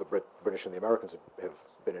the British and the Americans have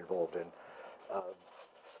been involved in,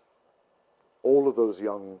 all of those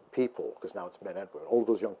young people, because now it's men and women, all of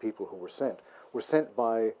those young people who were sent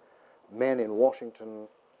by men in Washington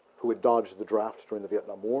who had dodged the draft during the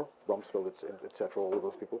Vietnam War, Rumsfeld, etc., all of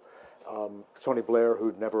those people. Tony Blair,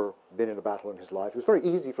 who'd never been in a battle in his life. It was very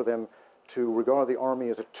easy for them to regard the army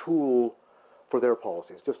as a tool for their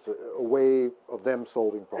policies, just a way of them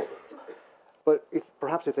solving problems. But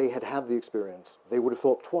perhaps if they had had the experience, they would have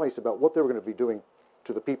thought twice about what they were going to be doing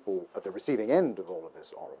to the people at the receiving end of all of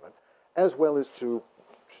this armament, as well as to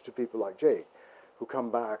people like Jake, who come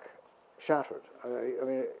back shattered. I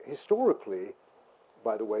mean, historically,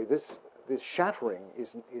 by the way, this shattering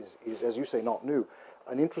is, as you say, not new.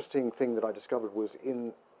 An interesting thing that I discovered was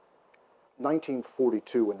in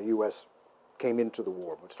 1942, when the U.S. came into the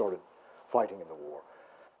war, and started fighting in the war,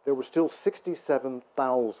 there were still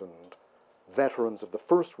 67,000 veterans of the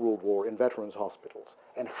First World War in veterans' hospitals,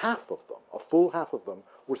 and half of them, a full half of them,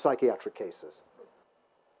 were psychiatric cases.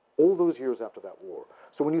 All those years after that war.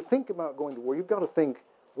 So when you think about going to war, you've got to think,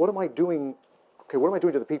 what am I doing? Okay, what am I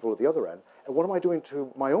doing to the people at the other end? And what am I doing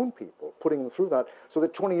to my own people, putting them through that, so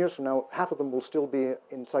that 20 years from now, half of them will still be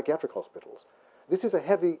in psychiatric hospitals? This is a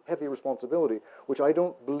heavy, heavy responsibility, which I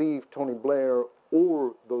don't believe Tony Blair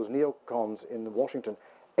or those neocons in Washington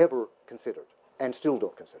ever considered, and still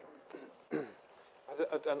don't consider.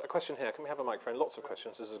 A question here. Can we have a microphone? Lots of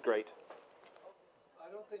questions. This is great.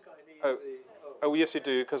 I don't think I need Oh, yes, you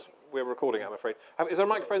do, because we're recording, I'm afraid. Is there a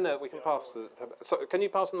microphone there that we can pass? So, can you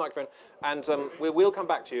pass the microphone? And we'll come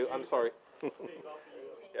back to you. I'm sorry.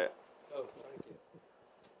 Yeah. Oh, thank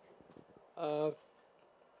you.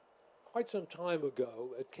 Quite some time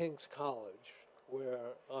ago at King's College,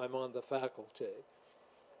 where I'm on the faculty,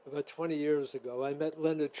 about 20 years ago, I met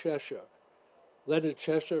Leonard Cheshire. Leonard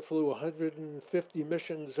Cheshire flew 150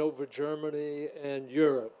 missions over Germany and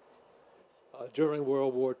Europe during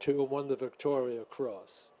World War II and won the Victoria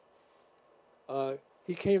Cross.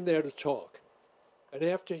 He came there to talk. And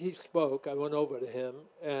after he spoke, I went over to him,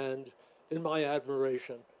 and in my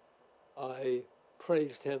admiration, I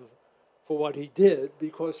praised him for what he did,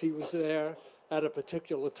 because he was there at a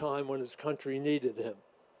particular time when his country needed him.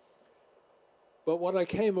 But what I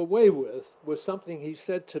came away with was something he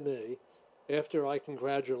said to me after I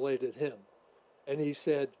congratulated him. And he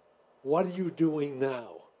said, "What are you doing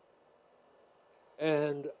now?"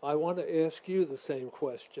 And I want to ask you the same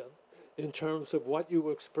question in terms of what you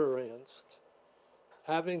experienced,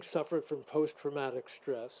 having suffered from post-traumatic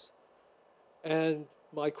stress. And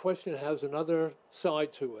my question has another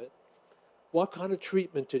side to it. What kind of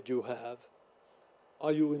treatment did you have?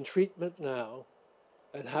 Are you in treatment now?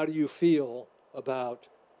 And how do you feel about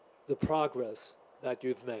the progress that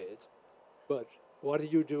you've made? But what are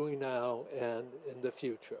you doing now and in the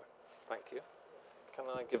future? Thank you.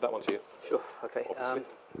 can I give that one to you? Sure. Okay. Obviously.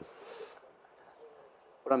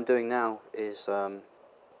 What I'm doing now is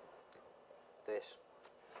this.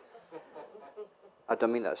 I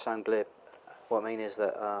don't mean that to sound glib. What I mean is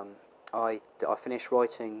that I finished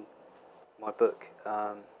writing my book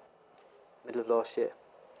middle of last year,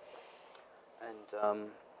 and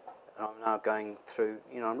I'm now going through.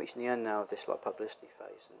 I'm reaching the end now of this like publicity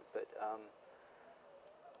phase,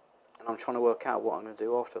 and I'm trying to work out what I'm going to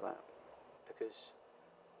do after that, because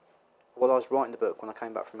while I was writing the book, when I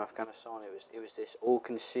came back from Afghanistan, it was this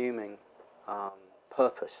all-consuming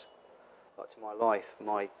purpose, like to my life.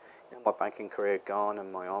 My banking career had gone,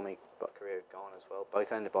 and my army career had gone as well.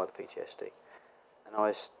 Both ended by the PTSD, and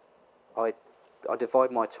I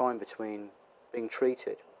divide my time between being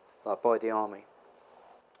treated like by the army.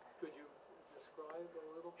 Could you describe a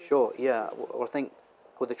little bit? Sure. Yeah. Well, I think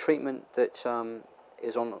with the treatment that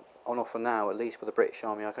is on offer now, at least with the British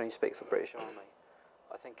Army, I can only speak for the British Army.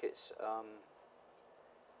 I think it's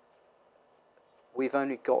we've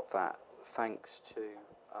only got that thanks to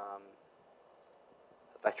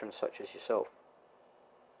veterans such as yourself,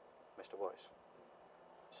 Mr. Weiss.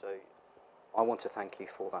 So I want to thank you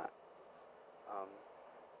for that.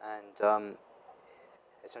 And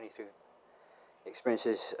it's only through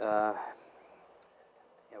experiences with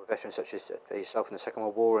veterans such as yourself in the Second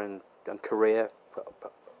World War and Korea,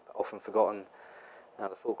 often forgotten,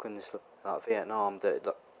 the Falklands, Vietnam,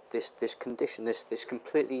 that this condition, this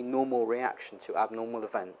completely normal reaction to abnormal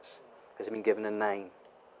events has been given a name,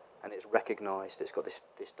 and it's recognised. It's got this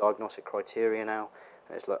diagnostic criteria now,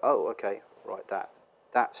 and it's like, oh, okay, right,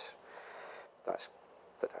 that's called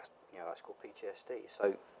PTSD.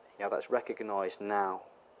 So that's recognised now.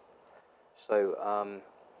 So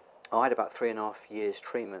I had about 3.5 years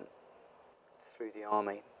treatment through the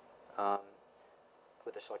army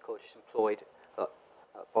with a psychologist employed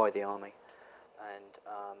by the army, and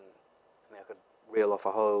I could reel off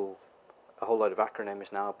a whole load of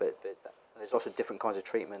acronyms now, but there's also different kinds of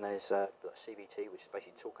treatment. There's CBT, which is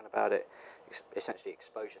basically talking about it, essentially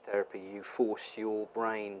exposure therapy. You force your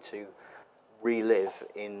brain to relive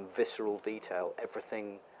in visceral detail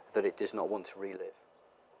everything that it does not want to relive.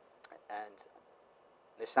 And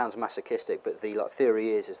this sounds masochistic, but the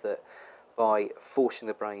theory is that by forcing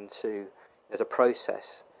the brain to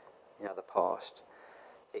process the past,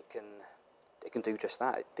 it can do just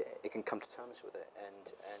that. It can come to terms with it,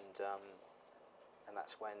 and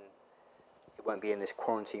that's when it won't be in this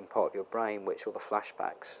quarantine part of your brain which all the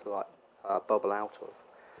flashbacks bubble out of.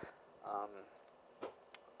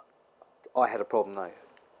 I had a problem though.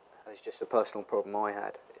 It's just a personal problem I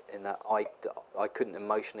had, in that I couldn't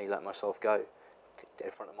emotionally let myself go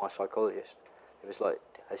in front of my psychologist. It was like,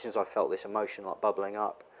 as soon as I felt this emotion bubbling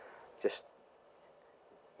up, just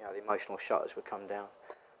the emotional shutters would come down.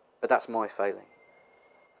 But that's my failing.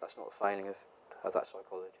 That's not the failing of that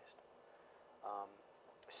psychologist.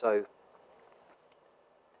 So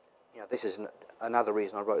this is another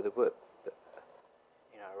reason I wrote the book. But,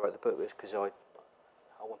 I wrote the book was because I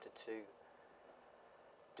wanted to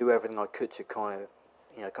do everything I could to kind of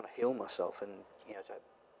heal myself, and to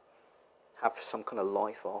have some kind of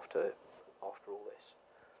life after all this,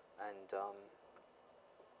 and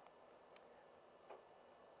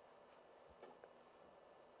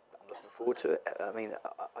I'm looking forward to it. I mean,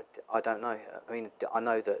 I don't know. I mean, I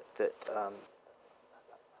know that I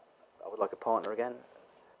would like a partner again.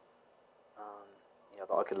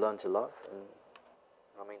 That I could learn to love, and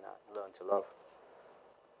I mean that, learn to love.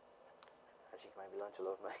 As you can maybe learn to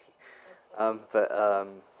love me, but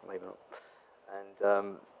maybe not. And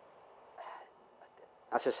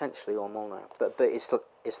that's essentially all I'm on now. But it's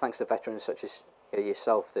thanks to veterans such as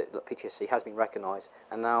yourself that PTSD has been recognised,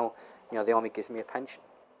 and now the army gives me a pension.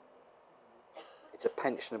 It's a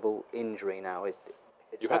pensionable injury now.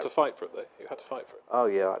 You had to fight for it, though. You had to fight for it. Oh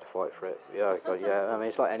yeah, I had to fight for it. Yeah, God, yeah. I mean,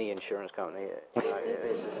 it's like any insurance company.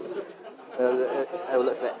 It's just they'll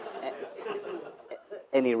look for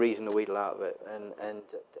any reason to wheedle out of it, and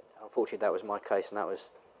unfortunately that was my case, and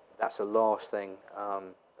that's the last thing a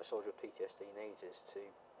soldier with PTSD needs, is to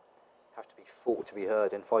have to be fought to be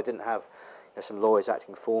heard. And if I didn't have some lawyers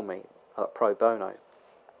acting for me pro bono,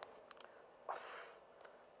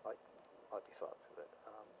 I'd be fucked. But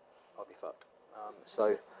I'd be fucked.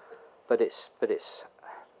 But it's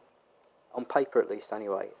on paper, at least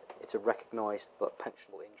anyway, it's a recognised but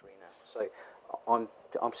pensionable injury now. So I'm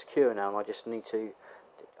secure now, and I just need to.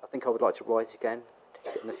 I think I would like to write again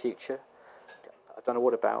in the future. I don't know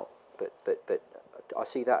what about, but I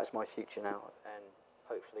see that as my future now, and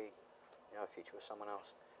hopefully, a future with someone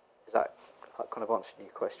else. Is that kind of answered your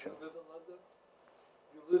question? You live in London?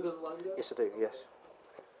 You live in London? Yes, I do. Yes.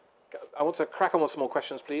 I want to crack on with some more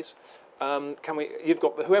questions, please. Can we?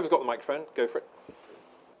 Whoever's got the microphone, go for it.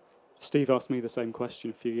 Steve asked me the same question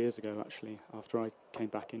a few years ago, actually, after I came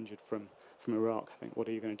back injured from Iraq. I think, what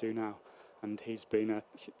are you going to do now? And he's been a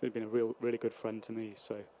really good friend to me.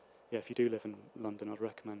 So, yeah, if you do live in London, I'd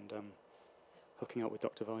recommend hooking up with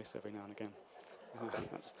Dr. Weiss every now and again.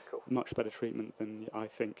 That's Cool. much better treatment than I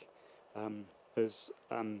think, as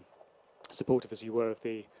supportive as you were of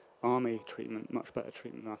the Army treatment, much better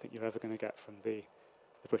treatment than I think you're ever going to get from the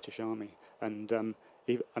British Army. And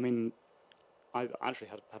I actually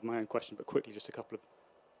had my own question, but quickly, just a couple of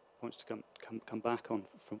points to come back on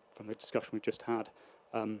from the discussion we've just had.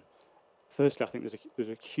 Firstly, I think there's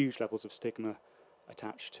a huge levels of stigma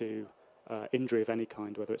attached to injury of any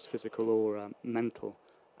kind, whether it's physical or mental,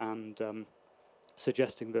 and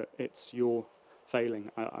suggesting that it's your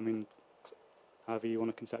failing. I mean, however you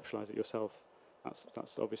want to conceptualize it yourself,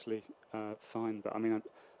 that's obviously fine. But I mean,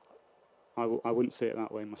 I wouldn't see it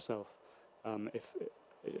that way myself. If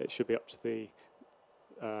it should be up to the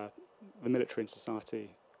military and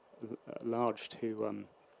society at large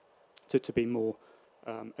to be more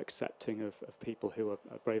accepting of people who are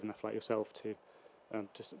brave enough, like yourself, to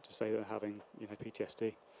say they're having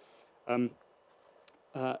PTSD.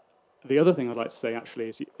 The other thing I'd like to say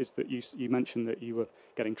actually is that you mentioned that you were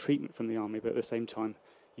getting treatment from the Army, but at the same time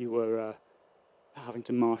you were having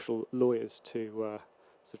to marshal lawyers to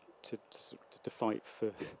fight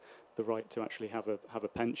for the right to actually have a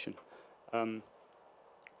pension.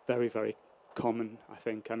 Very, very common, I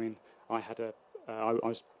think. I mean, I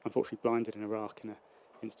was unfortunately blinded in Iraq in an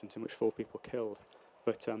instance in which 4 people were killed.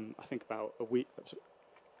 But I think about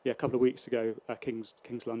a couple of weeks ago, King's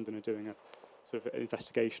London are doing a sort of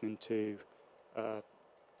investigation into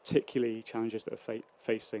particularly challenges that are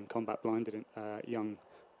facing combat blinded young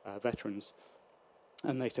veterans.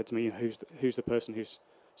 And they said to me, who's the person who's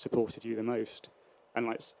supported you the most? And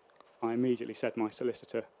I immediately said my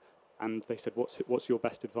solicitor, and they said, what's your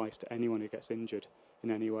best advice to anyone who gets injured in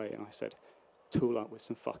any way? And I said, tool up with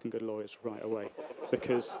some fucking good lawyers right away,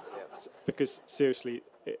 because seriously,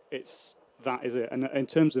 that is it. And in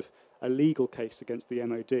terms of a legal case against the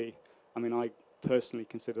MOD, I mean, I personally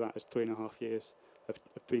consider that as 3.5 years of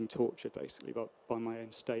being tortured, basically, by my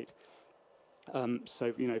own state.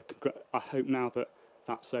 So, I hope now that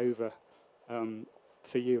that's over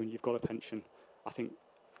for you and you've got a pension. I think,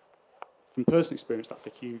 from personal experience, that's a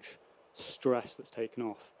huge stress that's taken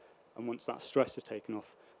off. And once that stress is taken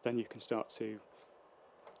off, then you can start to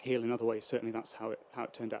heal in other ways. Certainly, that's how it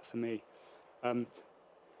turned out for me.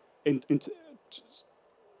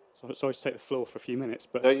 Sorry to take the floor for a few minutes,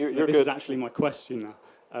 but no, you're this good. is actually my question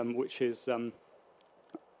now, which is,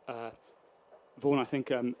 Vaughan, I think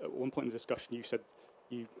at one point in the discussion you said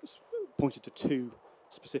you pointed to 2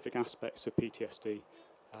 specific aspects of PTSD,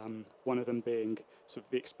 one of them being sort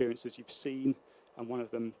of the experiences you've seen, and one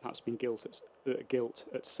of them perhaps being guilt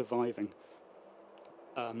at surviving.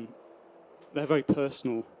 They're very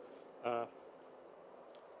personal,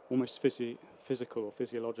 almost physical or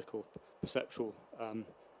physiological, perceptual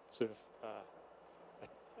sort of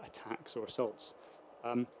attacks or assaults.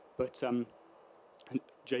 But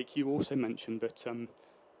Jake, you also mentioned that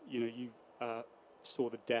you saw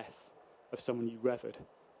the death of someone you revered,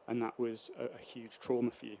 and that was a huge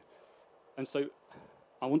trauma for you. And so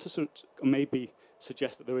I want to sort of maybe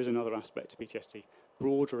suggest that there is another aspect to PTSD,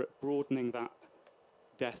 broadening that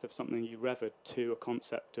death of something you revered to a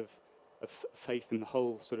concept of faith in the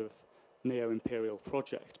whole sort of neo-imperial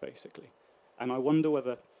project, basically. And I wonder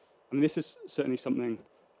whether, I mean, this is certainly something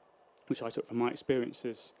which I took from my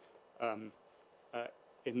experiences in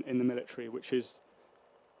the military, which is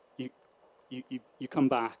you come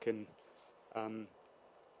back and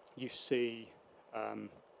you see, I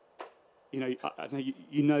know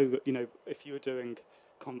you know that if you were doing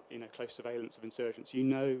close surveillance of insurgents,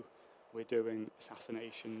 we're doing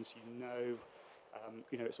assassinations,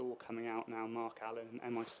 it's all coming out now. Mark Allen,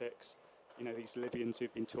 MI6, these Libyans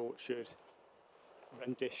who've been tortured,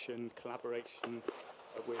 rendition, collaboration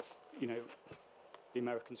with the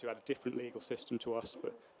Americans who had a different legal system to us.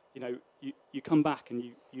 But you come back and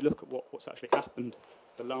you look at what's actually happened.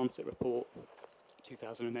 The Lancet report,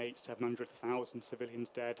 2008, 700,000 civilians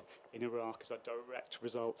dead in Iraq as a direct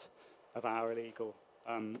result of our illegal,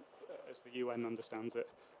 as the UN understands it,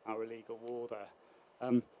 our illegal war there.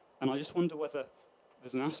 And I just wonder whether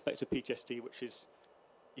there's an aspect of PTSD which is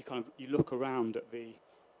you look around at the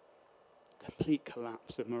complete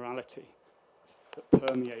collapse of morality that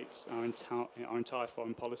permeates our entire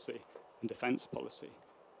foreign policy and defence policy,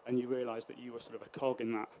 and you realise that you were sort of a cog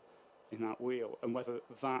in that wheel, and whether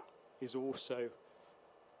that is also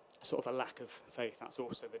sort of a lack of faith, that's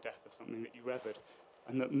also the death of something that you revered,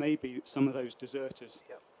 and that maybe some of those deserters,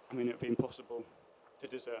 Yep. I mean, it would be impossible to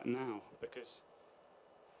desert now because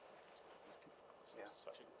it's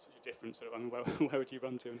such a different sort of, I mean, where would you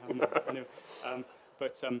run to and how much? Anyway, I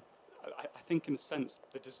think in a sense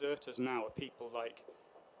the deserters now are people like,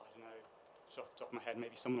 I don't know, just off the top of my head,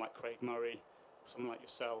 maybe someone like Craig Murray, or someone like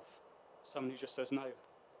yourself, someone who just says no.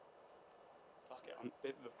 Fuck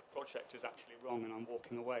it, the project is actually wrong and I'm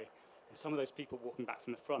walking away. And some of those people walking back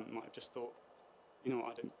from the front might have just thought, you know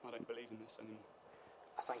what, I don't believe in this anymore.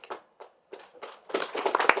 Thank you.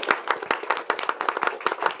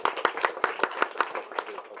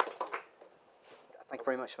 Thank you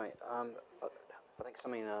very much, mate. I think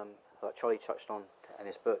something like Charlie touched on in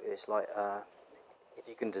his book is like if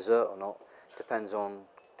you can desert or not depends on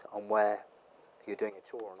where you're doing a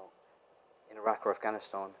tour or not. In Iraq or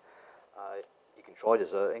Afghanistan, you can try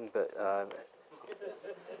deserting, but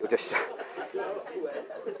you'll just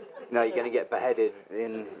you're going to get beheaded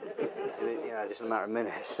in just a matter of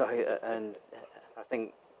minutes. So, and I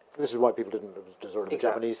think this is why people didn't desert the Exactly.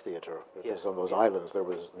 Japanese theatre, because on those islands there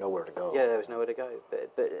was nowhere to go. yeah, there was nowhere to go,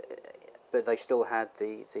 but they still had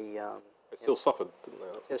the They still suffered, didn't they?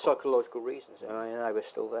 That's the point. psychological reasons. I mean, they were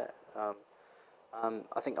still there.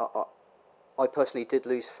 I think I personally did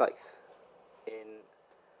lose faith in,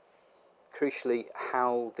 crucially,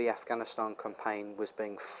 how the Afghanistan campaign was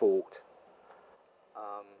being fought,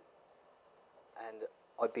 and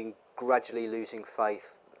I've been gradually losing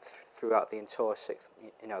faith throughout the entire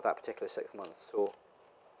that particular 6 months tour.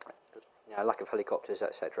 Lack of helicopters,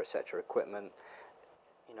 etc., equipment.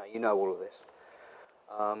 You know all of this,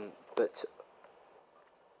 but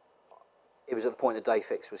it was at the point that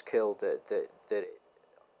Dayfix was killed that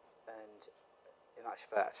and in actual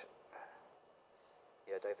fact,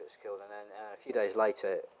 Dayfix was killed, and then a few days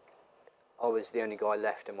later, I was the only guy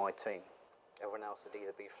left in my team. Everyone else had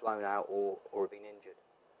either been flown out or had been injured,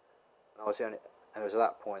 and I was the only. And it was at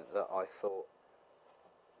that point that I thought,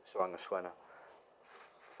 sorry, I'm going to swear now,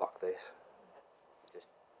 fuck this. Just,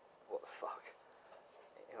 what the fuck?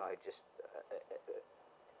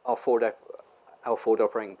 Our forward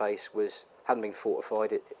operating base hadn't been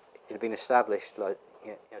fortified. It had been established, to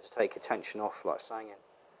take attention off, like Sangin.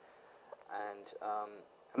 And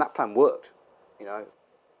that plan worked.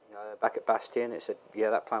 Back at Bastion, it said, yeah,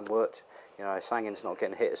 that plan worked. Sangin's not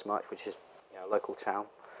getting hit as much, which is a local town.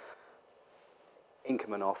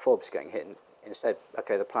 Inkerman or Fobbs getting hit instead.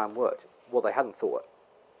 Okay, the plan worked. What they hadn't thought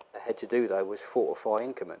ahead to do though was fortify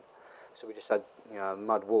Inkerman. So we just had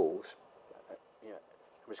mud walls.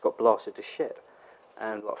 We just got blasted to shit.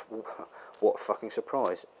 And what a fucking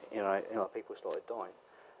surprise! People started dying.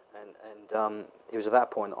 And it was at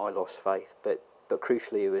that point that I lost faith. But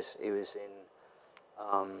crucially, it was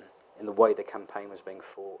in the way the campaign was being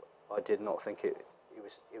fought. I did not think it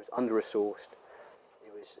was under-resourced.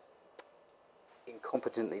 It was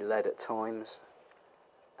incompetently led at times,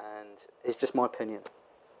 and it's just my opinion.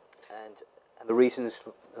 And the reasons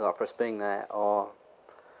for us being there are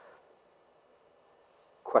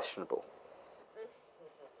questionable.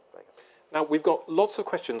 Now, we've got lots of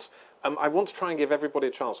questions. I want to try and give everybody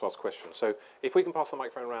a chance to ask questions. So if we can pass the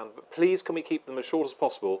microphone around, but please can we keep them as short as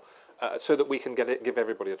possible so that we can give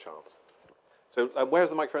everybody a chance. So where's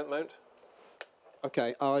the microphone at the moment?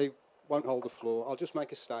 Okay, I won't hold the floor. I'll just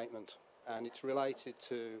make a statement, and it's related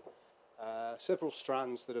to several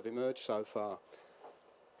strands that have emerged so far.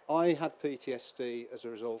 I had PTSD as a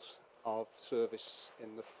result of service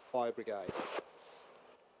in the fire brigade.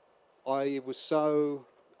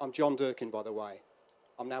 I'm John Durkin, by the way.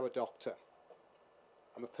 I'm now a doctor.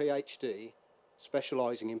 I'm a PhD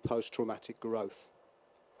specialising in post-traumatic growth.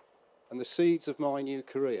 And the seeds of my new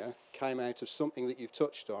career came out of something that you've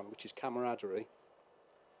touched on, which is camaraderie.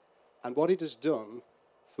 And what it has done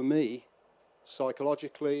for me,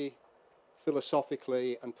 psychologically,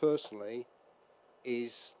 philosophically and personally,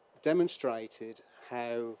 is demonstrated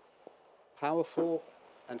how powerful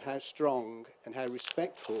and how strong and how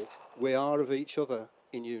respectful we are of each other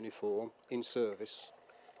in uniform, in service,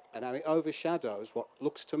 and how it overshadows what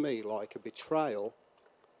looks to me like a betrayal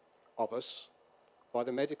of us by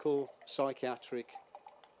the medical, psychiatric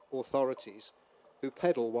authorities who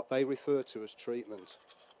peddle what they refer to as treatment.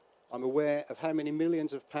 I'm aware of how many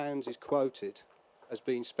millions of pounds is quoted as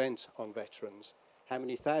being spent on veterans, how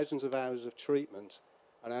many thousands of hours of treatment,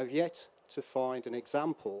 and I've yet to find an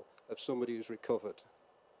example of somebody who's recovered.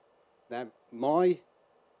 Now, my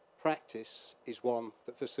practice is one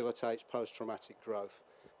that facilitates post-traumatic growth,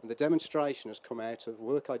 and the demonstration has come out of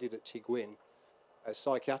work I did at Tigwin, a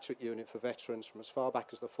psychiatric unit for veterans from as far back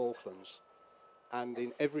as the Falklands, and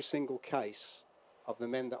in every single case of the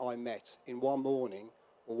men that I met in one morning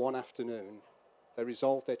or one afternoon, they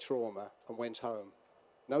resolved their trauma and went home.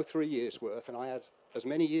 No 3 years worth, and I had as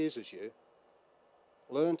many years as you,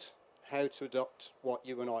 learnt how to adopt what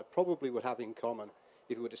you and I probably would have in common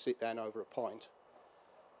if we were to sit down over a pint.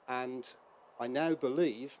 And I now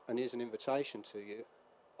believe, and here's an invitation to you,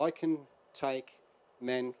 I can take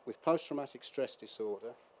men with post-traumatic stress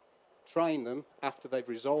disorder, train them after they've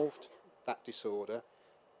resolved that disorder,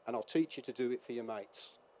 and I'll teach you to do it for your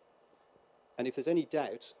mates. And if there's any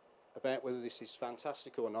doubt about whether this is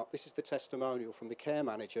fantastic or not, this is the testimonial from the care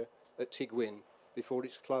manager at Tigwin before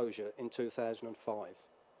its closure in 2005.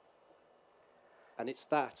 And it's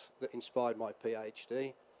that inspired my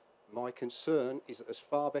PhD. My concern is that there's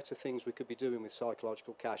far better things we could be doing with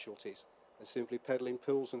psychological casualties than simply peddling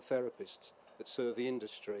pills and therapists that serve the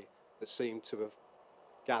industry that seem to have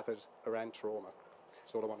gathered around trauma.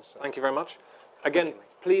 That's all I want to say. Thank you very much. Again,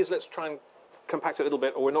 please let's try and compact it a little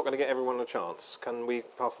bit, or we're not going to get everyone a chance. Can we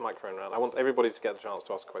pass the microphone around? I want everybody to get a chance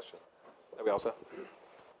to ask a question. There we are, sir.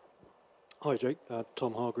 Hi, Jake.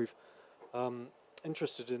 Tom Hargreave.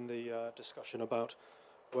 Interested in the discussion about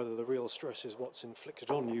whether the real stress is what's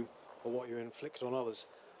inflicted on you or what you inflict on others.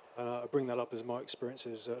 And I bring that up as my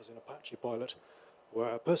experiences as an Apache pilot,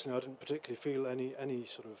 where personally I didn't particularly feel any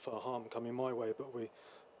sort of harm coming my way, but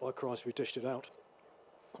by Christ, we dished it out.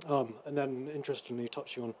 And then, interestingly,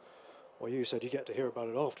 touching on what you said, you get to hear about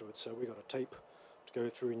it afterwards, so we got a tape to go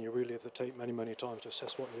through, and you relive the tape many, many times to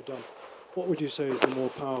assess what you've done. What would you say is the more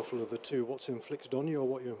powerful of the two, what's inflicted on you or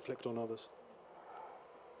what you inflict on others?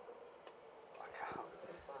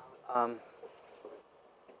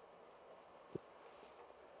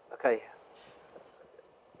 Okay.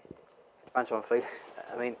 Depends on I'm feeling.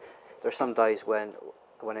 I mean, there are some days when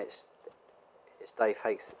it's Dave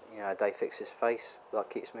Hicks, Dave Hicks' face that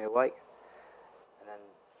keeps me awake, and then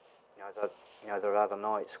there are other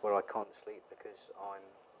nights where I can't sleep because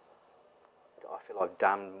I feel I've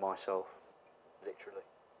damned myself, literally,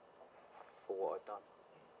 for what I've done.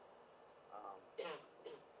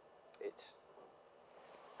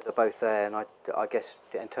 They're both there, and I guess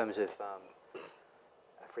in terms of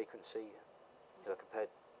frequency, compared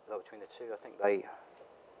between the two, I think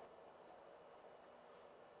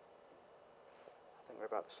we're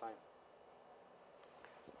about the same.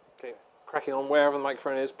 Okay, cracking on wherever the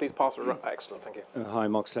microphone is, please pass it around. Excellent, thank you. Hi,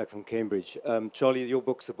 Mark Slack from Cambridge. Charlie, your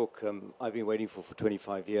book's a book I've been waiting for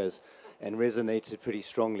 25 years and resonated pretty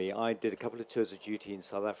strongly. I did a couple of tours of duty in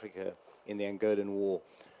South Africa in the Angolan War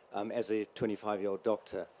as a 25-year-old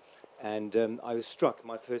doctor. And I was struck,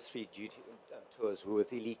 my first 3 duty tours were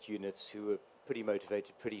with elite units who were pretty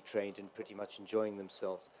motivated, pretty trained, and pretty much enjoying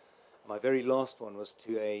themselves. My very last one was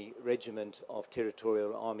to a regiment of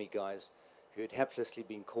territorial army guys who had haplessly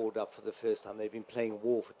been called up for the first time. They'd been playing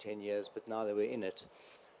war for 10 years, but now they were in it.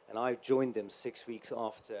 And I joined them 6 weeks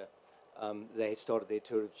after they had started their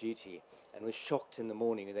tour of duty, and was shocked in the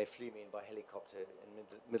morning when they flew me in by helicopter in the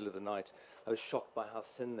middle of the night. I was shocked by how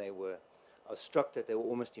thin they were. I was struck that they were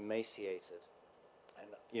almost emaciated.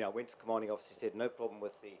 And I went to the commanding officer, he said, no problem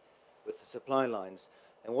with the supply lines.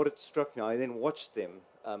 And what it struck me, I then watched them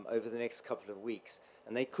over the next couple of weeks,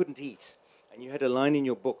 and they couldn't eat. And you had a line in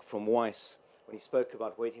your book from Weiss when he spoke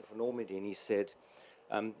about waiting for Normandy, and he said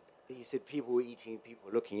people were eating, people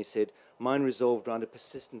were looking. He said, mine resolved around a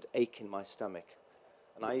persistent ache in my stomach.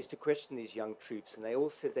 And I used to question these young troops, and they all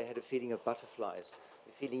said they had a feeling of butterflies,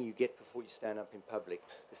 the feeling you get before you stand up in public,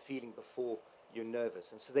 the feeling before you're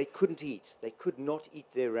nervous. And so they couldn't eat. They could not eat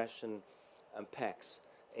their ration packs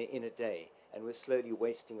in a day, and were slowly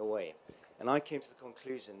wasting away. And I came to the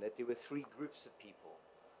conclusion that there were 3 groups of people.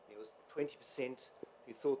 There was 20%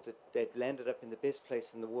 who thought that they'd landed up in the best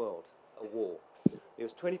place in the world, a war. There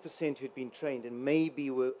was 20% who'd been trained and maybe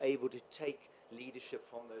were able to take leadership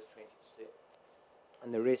from those 20%.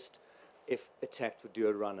 And the rest, if attacked, would do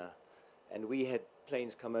a runner. And we had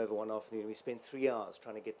planes come over one afternoon. We spent 3 hours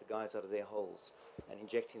trying to get the guys out of their holes and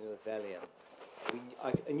injecting them with Valium.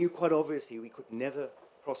 I knew quite obviously we could never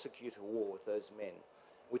prosecute a war with those men,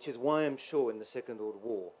 which is why I'm sure in the Second World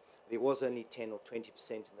War there was only 10 or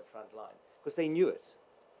 20% in the front line, because they knew it.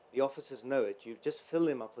 The officers know it. You just fill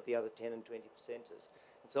them up with the other 10 and 20%ers.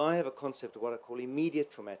 And so I have a concept of what I call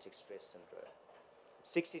immediate traumatic stress syndrome.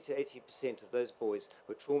 60 to 80% of those boys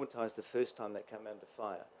were traumatized the first time they come under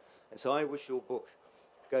fire. And so I wish your book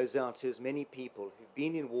goes out to as many people who've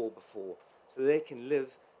been in war before so they can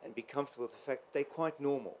live and be comfortable with the fact that they're quite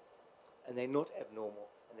normal and they're not abnormal,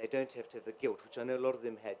 and they don't have to have the guilt, which I know a lot of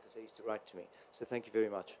them had because they used to write to me. So thank you very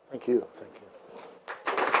much. Thank you. Thank you.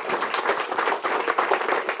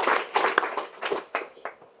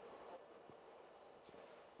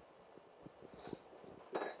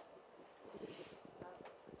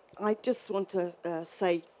 I just want to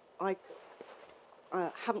say I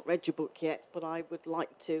haven't read your book yet, but I would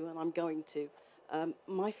like to, and I'm going to.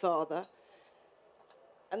 My father,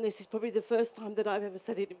 and this is probably the first time that I've ever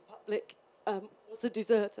said it in public, was a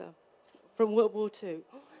deserter from World War II.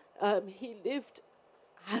 He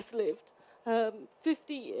has lived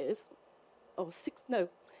 50 years,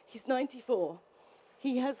 he's 94.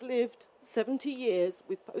 He has lived 70 years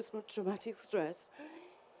with post-traumatic stress.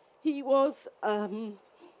 He was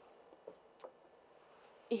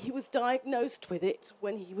diagnosed with it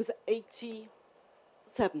when he was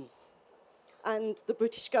 87. And the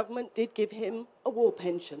British government did give him a war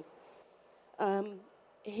pension.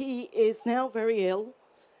 He is now very ill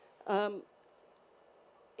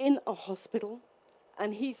in a hospital,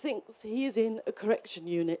 and he thinks he is in a correction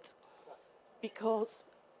unit because,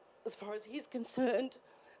 as far as he's concerned,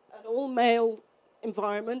 an all-male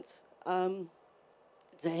environment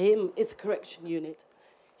to him is a correction unit.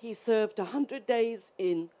 He served 100 days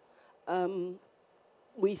in,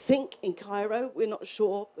 we think in Cairo, we're not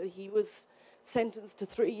sure, but he was sentenced to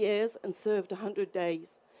 3 years and served 100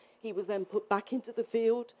 days. He was then put back into the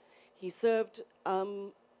field. He served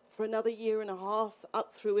for another year and a half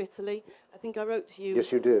up through Italy. I think I wrote to you.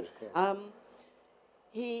 Yes, you did. Yeah.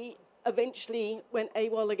 He eventually went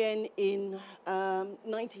AWOL again in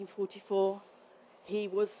 1944. He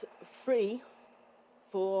was free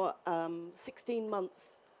for 16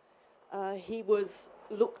 months. He was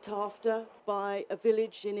looked after by a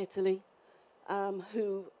village in Italy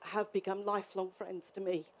who have become lifelong friends to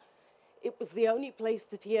me. It was the only place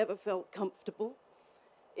that he ever felt comfortable.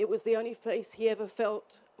 It was the only place he ever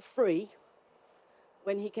felt free.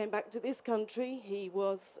 When he came back to this country, he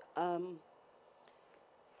was,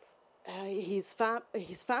 his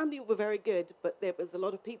family were very good, but there was a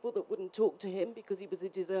lot of people that wouldn't talk to him because he was a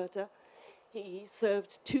deserter. He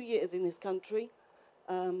served 2 years in this country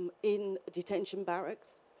in detention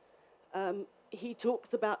barracks. He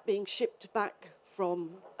talks about being shipped back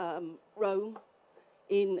from Rome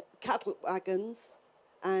in cattle wagons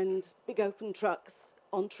and big open trucks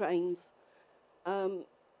on trains.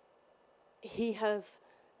 He has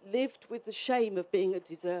lived with the shame of being a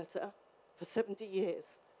deserter for 70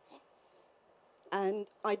 years. And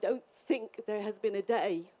I don't think there has been a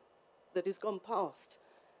day that has gone past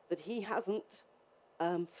that he hasn't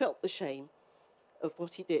felt the shame of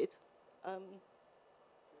what he did.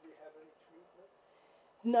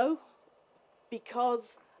 No,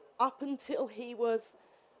 because up until he was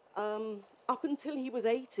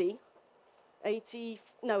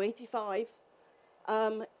 85,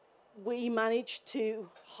 we managed to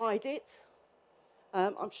hide it.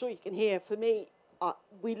 I'm sure you can hear, for me,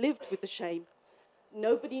 we lived with the shame.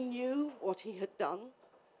 Nobody knew what he had done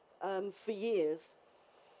for years.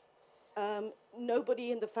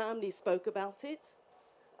 Nobody in the family spoke about it.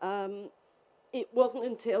 It wasn't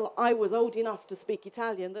until I was old enough to speak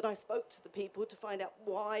Italian that I spoke to the people to find out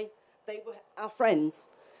why they were our friends,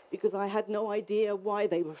 because I had no idea why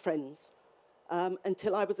they were friends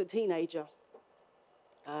until I was a teenager.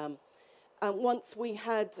 And once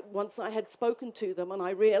I had spoken to them and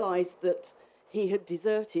I realized that he had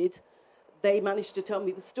deserted, they managed to tell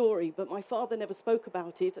me the story. But my father never spoke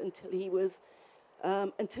about it until he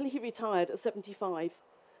retired at 75.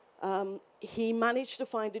 He managed to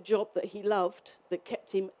find a job that he loved that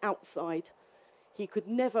kept him outside. He could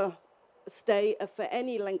never stay for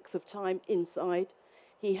any length of time inside.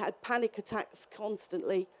 He had panic attacks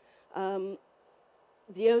constantly.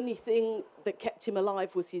 The only thing that kept him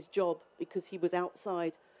alive was his job because he was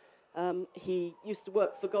outside. He used to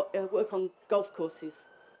work on golf courses,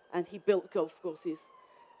 and he built golf courses.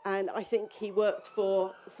 And I think he worked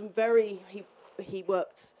for he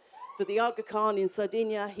worked for the Aga Khan in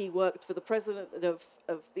Sardinia. He worked for the president of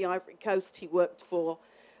the Ivory Coast. He worked for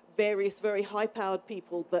various very high-powered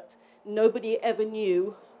people, but nobody ever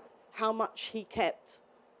knew how much he kept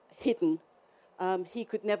hidden. He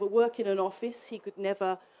could never work in an office. He could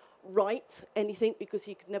never write anything because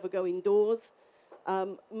he could never go indoors.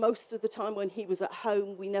 Most of the time when he was at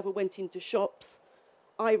home, we never went into shops.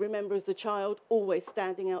 I remember as a child always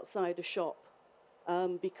standing outside a shop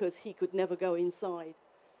because he could never go inside.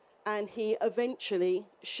 And he eventually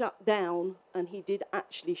shut down, and he did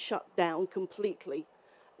actually shut down completely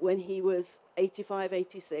when he was 85,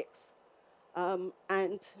 86. And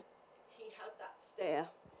he had that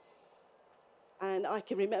stare. And I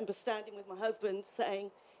can remember standing with my husband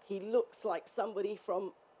saying, he looks like somebody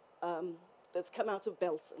from that's come out of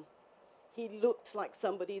Belsen. He looked like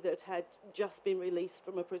somebody that had just been released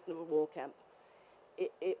from a prisoner of war camp.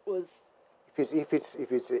 It was... If it's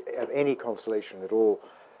of any consolation at all,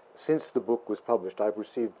 since the book was published, I've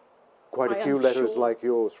received quite a few letters like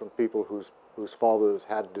yours from people whose fathers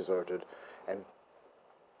had deserted and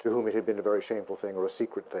to whom it had been a very shameful thing or a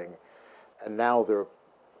secret thing. And now they're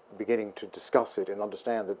beginning to discuss it and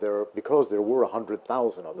understand that because there were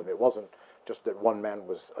 100,000 of them, it wasn't just that one man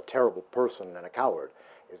was a terrible person and a coward.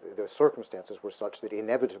 The circumstances were such that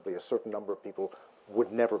inevitably a certain number of people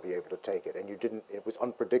would never be able to take it, and it was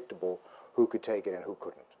unpredictable who could take it and who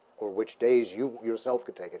couldn't, or which days you yourself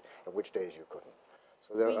could take it and which days you couldn't.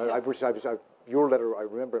 So I've received your letter. I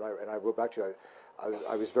remember, and I wrote back to you.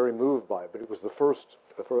 I was very moved by it, but it was the first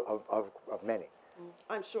of many.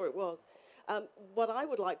 I'm sure it was. What I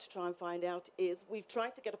would like to try and find out is we've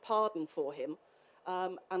tried to get a pardon for him,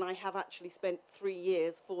 and I have actually spent 4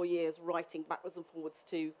 years writing backwards and forwards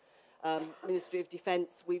to Ministry of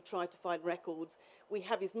Defence. We've tried to find records. We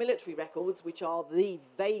have his military records, which are the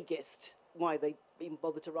vaguest. Why they even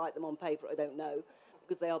bother to write them on paper, I don't know,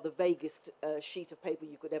 because they are the vaguest sheet of paper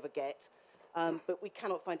you could ever get. But we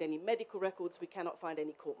cannot find any medical records, we cannot find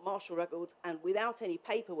any court-martial records, and without any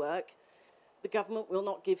paperwork, the government will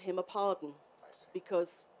not give him a pardon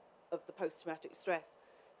because of the post-traumatic stress.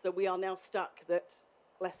 So we are now stuck that,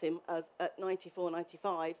 bless him, as at 94,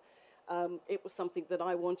 95, it was something that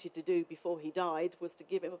I wanted to do before he died, was to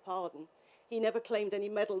give him a pardon. He never claimed any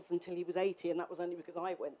medals until he was 80, and that was only because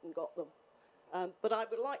I went and got them. But I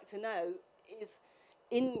would like to know is,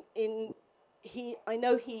 I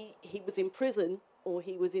know he was in prison, or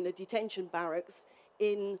he was in a detention barracks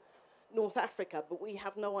in North Africa, but we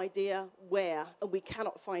have no idea where, and we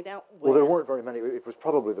cannot find out where. Well, there weren't very many. It was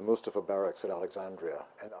probably the Mustafa barracks at Alexandria,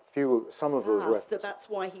 and some of those records. So that's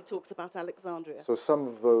why he talks about Alexandria. So some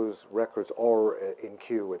of those records are in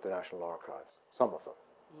queue with the National Archives. Some of them.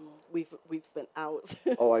 We've spent hours.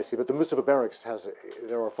 Oh, I see. But the Mustafa barracks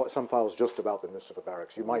there are some files just about the Mustafa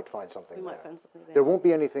barracks. You might find something there. Might find something there. There won't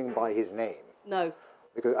be anything by his name. No.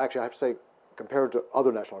 Because actually, I have to say, compared to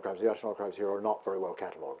other National Archives, the National Archives here are not very well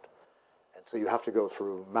catalogued. And so you have to go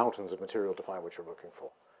through mountains of material to find what you're looking for.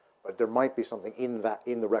 But there might be something in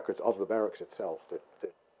the records of the barracks itself that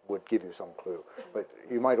would give you some clue. But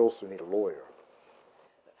you might also need a lawyer.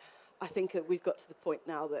 I think we've got to the point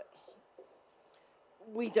now that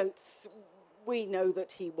we know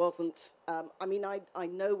that he wasn't, I mean, I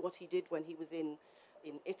know what he did when he was in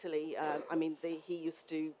Italy. I mean, they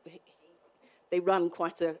run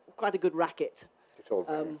quite a good racket. You told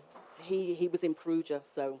me. He was in Perugia,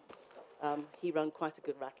 so he ran quite a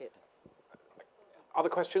good racket. Other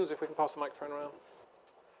questions, if we can pass the microphone around?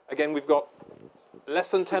 Again, we've got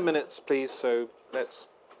less than 10 minutes, please, so let's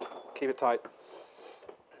keep it tight.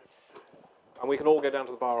 And we can all go down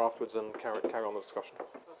to the bar afterwards and carry on the discussion.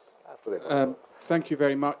 Thank you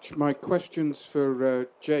very much. My question's for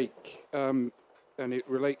Jake, and it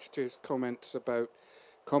relates to his comments about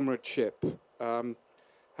comradeship.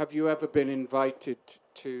 Have you ever been invited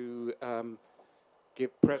to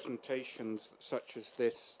give presentations such as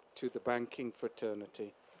this to the banking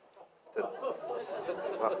fraternity?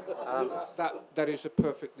 That is a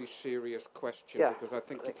perfectly serious question, because I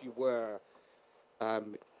think if you were,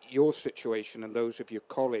 your situation and those of your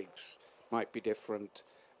colleagues might be different,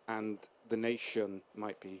 and the nation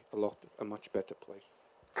might be a much better place.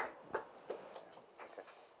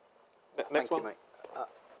 Next one. Thank you, mate.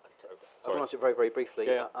 I'll answer very, very briefly.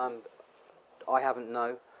 Yeah. I haven't,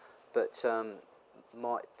 no, but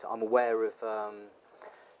I'm aware of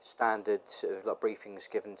standard sort of like briefings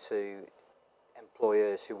given to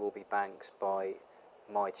employers who will be banked by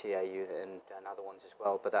my TA unit and other ones as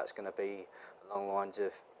well, but that's going to be along the lines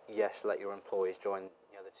of, yes, let your employees join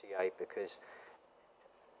the TA, because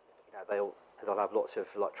they'll have lots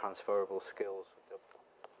of like transferable skills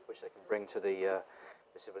which they can bring to the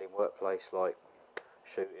civilian workplace, like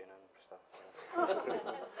shooting and stuff.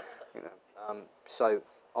 So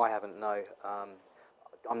I haven't, no.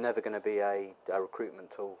 I'm never going to be a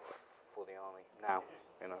recruitment tool for the army now.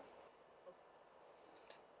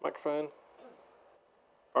 Microphone.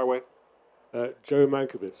 Far away. Joe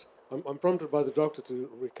Mankiewicz. I'm prompted by the doctor to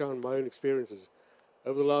recount my own experiences.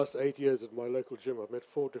 Over the last 8 years at my local gym, I've met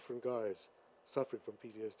 4 different guys suffering from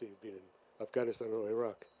PTSD who've been in Afghanistan or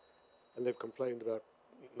Iraq. And they've complained about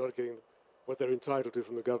not getting what they're entitled to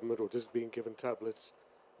from the government, or just being given tablets.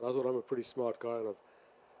 And I thought, I'm a pretty smart guy, and I've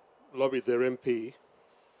lobbied their MP,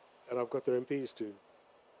 and I've got their MPs to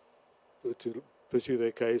pursue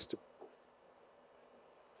their case.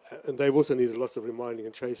 And they've also needed lots of reminding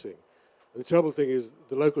and chasing. And the terrible thing is,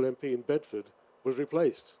 the local MP in Bedford was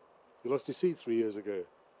replaced. He lost his seat 3 years ago.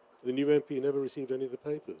 The new MP never received any of the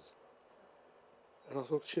papers. And I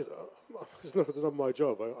thought, shit, it's not my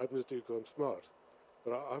job. I can just do it because I'm smart.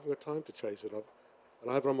 But I haven't got time to chase it. And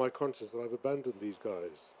I have it on my conscience that I've abandoned these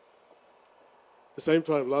guys. the same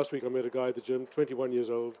time, last week I met a guy at the gym, 21 years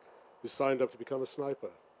old, who signed up to become a sniper.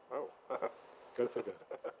 Oh. Go figure.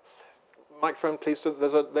 Microphone, please.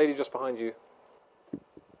 There's a lady just behind you.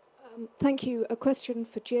 Thank you. A question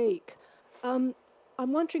for Jake. I'm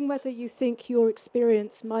wondering whether you think your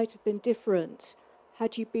experience might have been different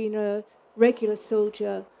had you been a regular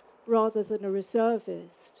soldier rather than a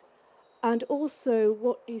reservist. And also,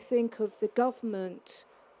 what do you think of the government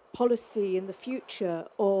policy in the future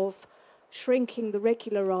of shrinking the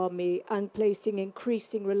regular army and placing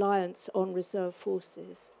increasing reliance on reserve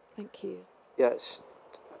forces? Thank you. Yeah, it's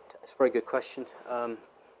a very good question. Yeah,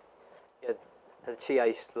 the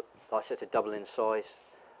TA's, like I said, to double in size,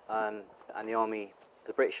 and the army,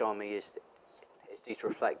 the British Army, is due to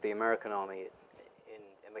reflect the American Army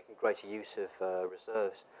in making greater use of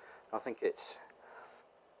reserves. And I think it's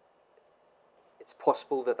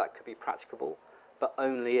possible that could be practicable, but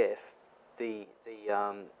only if the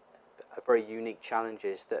very unique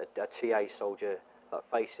challenges that a TA soldier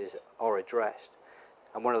faces are addressed.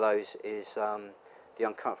 And one of those is the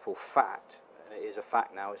uncomfortable fact, and it is a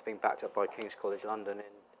fact now, it's been backed up by King's College London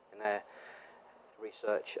in their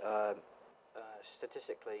research.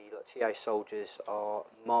 Statistically, TA soldiers are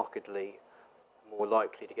markedly more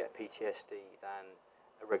likely to get PTSD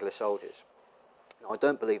than regular soldiers. Now, I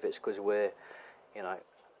don't believe it's because we're,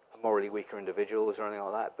 morally weaker individuals or anything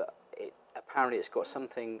like that, but apparently it's got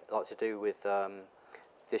something to do with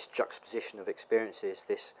this juxtaposition of experiences,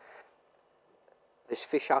 this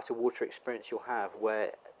fish out of water experience you'll have,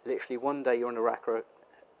 where literally one day you're in Iraq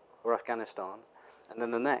or Afghanistan, and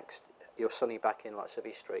then the next you're suddenly back in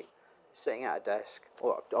Civvy Street, sitting at a desk,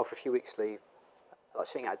 or after a few weeks leave,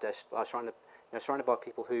 sitting at a desk, surrounded by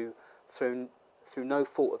people who, through no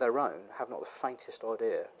fault of their own, have not the faintest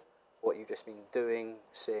idea what you've just been doing,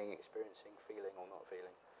 seeing, experiencing, feeling or not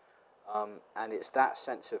feeling. And it's that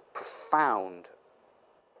sense of profound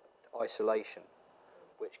isolation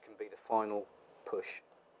which can be the final push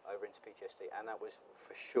over into PTSD, and that was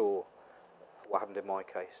for sure what happened in my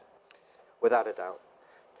case, without a doubt.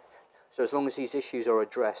 So as long as these issues are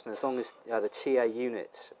addressed, and as long as the TA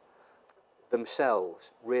units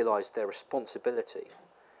themselves realise their responsibility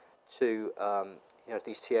to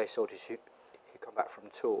these TA soldiers who come back from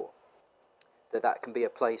tour, that can be a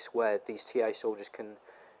place where these TA soldiers can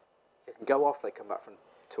go off, they come back from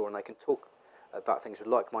tour, and they can talk about things with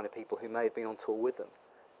like-minded people who may have been on tour with them,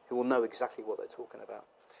 who will know exactly what they're talking about.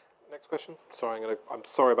 Next question. Sorry, I'm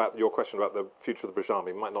sorry about your question about the future of the British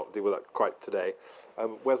Army. Might not deal with that quite today.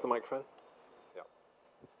 Where's the microphone? Yeah.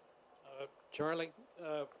 Charlie,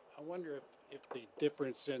 I wonder if the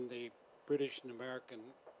difference in the British and American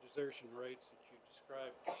desertion rates that you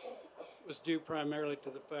described was due primarily to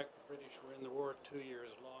the fact the British were in the war 2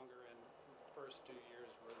 years longer, and the first 2 years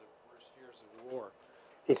were the worst years of the war.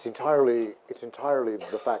 It's entirely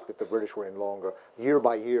the fact that the British were in longer. Year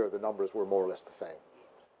by year, the numbers were more or less the same.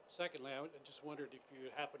 Secondly, I just wondered if you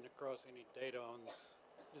happened across any data on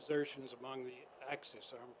desertions among the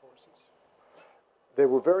Axis armed forces. They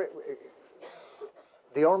were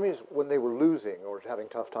the armies, when they were losing or having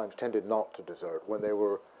tough times, tended not to desert. When they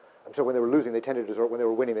were losing, they tended to desert. When they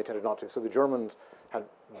were winning, they tended not to. So the Germans had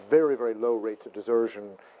very, very low rates of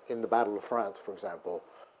desertion in the Battle of France, for example,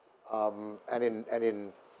 and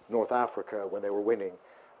in North Africa when they were winning.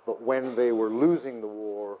 But when they were losing the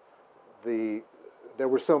war, there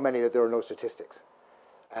were so many that there are no statistics.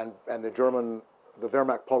 And the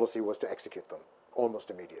Wehrmacht policy was to execute them almost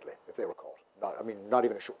immediately if they were caught. Not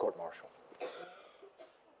even a short court-martial.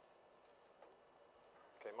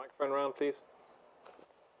 Okay, microphone around, please.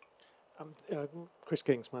 Chris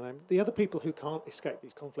King's my name. The other people who can't escape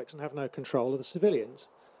these conflicts and have no control are the civilians.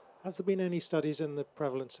 Have there been any studies in the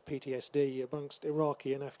prevalence of PTSD amongst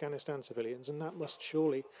Iraqi and Afghanistan civilians? And that must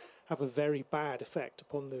surely have a very bad effect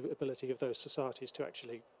upon the ability of those societies to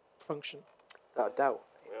actually function. Without a doubt.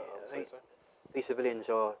 Yeah, I would say so. These civilians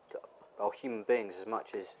are human beings as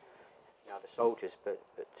much as the soldiers, but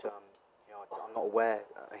I'm not aware.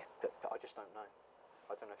 But I just don't know.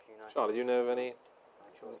 I don't know if you know. Charlie, do you know of any?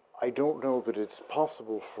 I don't know that it's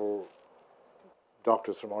possible for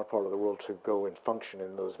doctors from our part of the world to go and function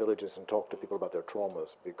in those villages and talk to people about their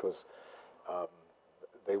traumas, because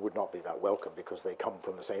they would not be that welcome, because they come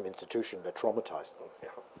from the same institution that traumatized them. Yeah.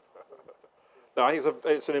 No, I think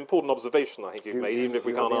it's an important observation I think you've made, even if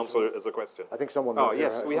we can't answer it as a question. I think someone... Oh,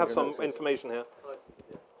 yes, we have some information here.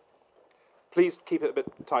 Please keep it a bit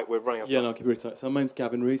tight, we're running out of time. Yeah, no, I'll keep it really tight. So my name's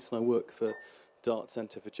Gavin Rees, and I work for Dart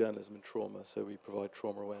Centre for Journalism and Trauma, so we provide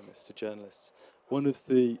trauma awareness to journalists. One of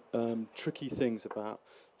the tricky things about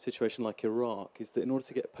a situation like Iraq is that in order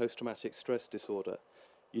to get post-traumatic stress disorder,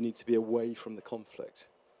 you need to be away from the conflict.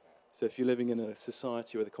 So if you're living in a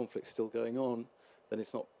society where the conflict's still going on, then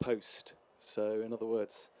it's not post. So in other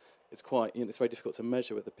words, it's quite, it's very difficult to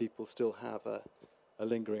measure whether people still have a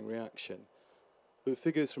lingering reaction. But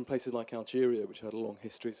figures from places like Algeria, which had long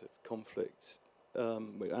histories of conflicts,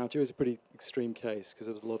 Algeria is a pretty extreme case because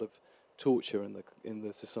there was a lot of torture in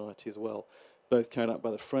the society as well, both carried out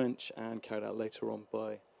by the French and carried out later on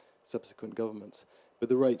by subsequent governments. But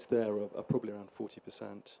the rates there are probably around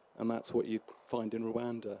 40%, and that's what you find in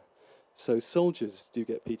Rwanda. So soldiers do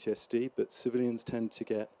get PTSD, but civilians tend to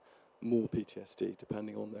get more PTSD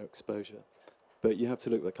depending on their exposure. But you have to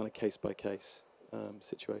look at that kind of case-by-case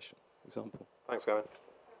situation, example. Thanks, Gavin.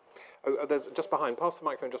 Oh, there's just behind. Pass the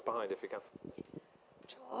microphone just behind if you can.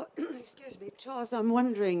 Excuse me, Charles, I'm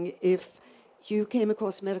wondering if you came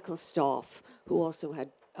across medical staff who also had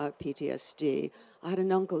PTSD. I had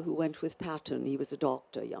an uncle who went with Patton. He was a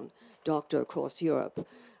doctor, young doctor across Europe.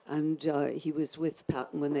 And he was with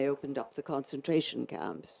Patton when they opened up the concentration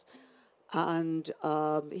camps. And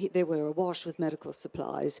they were awash with medical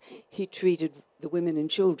supplies. He treated the women and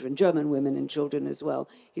children, German women and children as well.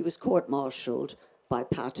 He was court-martialed by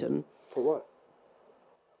Patton. For what?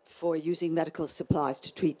 For using medical supplies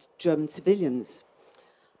to treat German civilians.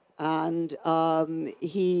 And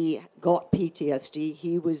he got PTSD.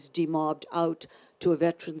 He was demobbed out to a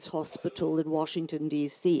veterans hospital in Washington,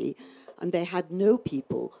 D.C., and they had no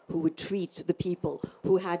people who would treat the people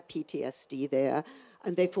who had PTSD there,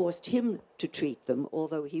 and they forced him to treat them,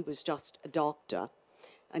 although he was just a doctor.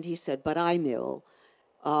 And he said, but I'm ill.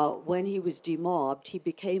 When he was demobbed, he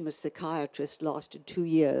became a psychiatrist, lasted 2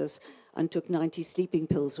 years, and took 90 sleeping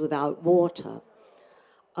pills without water.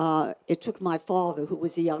 It took my father, who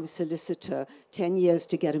was a young solicitor, 10 years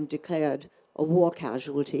to get him declared a war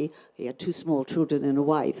casualty. He had 2 small children and a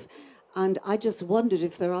wife. And I just wondered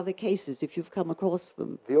if there are other cases, if you've come across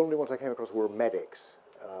them. The only ones I came across were medics,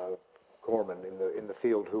 corpsmen in the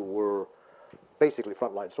field, who were basically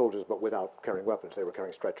frontline soldiers, but without carrying weapons. They were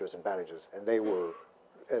carrying stretchers and bandages, and they were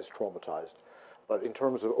as traumatized. But in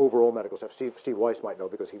terms of overall medical stuff, Steve Weiss might know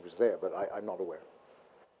because he was there, but I'm not aware.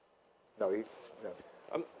 No,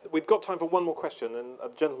 no. We've got time for one more question, and a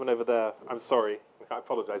gentleman over there, I'm sorry, I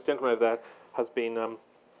apologise, gentleman over there has been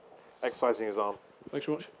exercising his arm. Thanks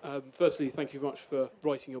very much. Firstly, thank you very much for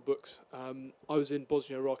writing your books. I was in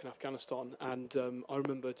Bosnia, Iraq and Afghanistan, and I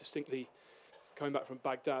remember distinctly coming back from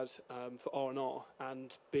Baghdad for R&R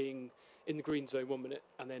and being in the green zone 1 minute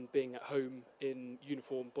and then being at home in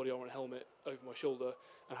uniform, body armour and helmet over my shoulder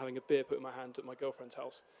and having a beer put in my hand at my girlfriend's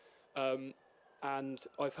house. And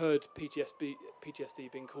I've heard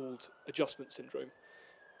PTSD being called adjustment syndrome.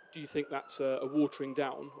 Do you think that's a watering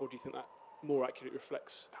down, or do you think that more accurately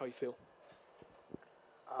reflects how you feel?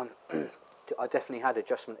 I definitely had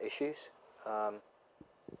adjustment issues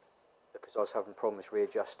because I was having problems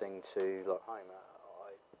readjusting to like home.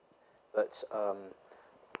 But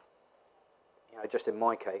you know, just in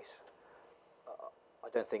my case, I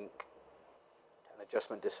don't think an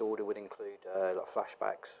adjustment disorder would include like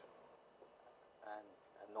flashbacks and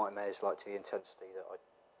nightmares, like to the intensity that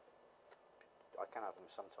I can have them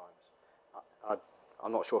sometimes.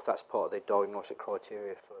 I'm not sure if that's part of the diagnostic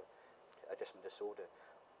criteria for adjustment disorder.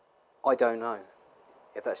 I don't know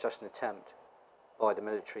if that's just an attempt by the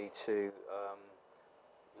military to, you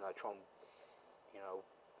know, try and, you know,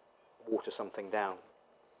 water something down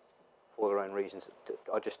for their own reasons.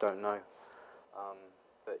 I just don't know.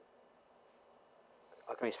 But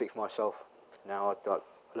I can only speak for myself now. I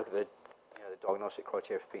look at the, you know, the diagnostic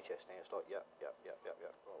criteria for PTSD, and it's like, yeah.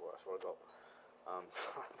 Well, that's what I got.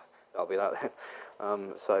 That'll be that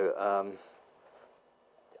then.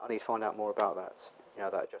 I need to find out more about that. You know,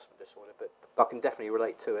 that adjustment disorder, but I can definitely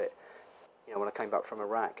relate to it. You know, when I came back from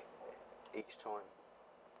Iraq, each time,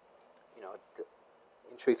 you know,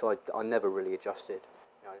 in truth, I never really adjusted.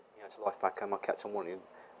 You know, to life back home. I kept on wanting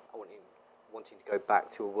to go back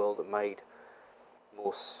to a world that made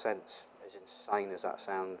more sense. As insane as that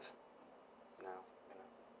sounds now.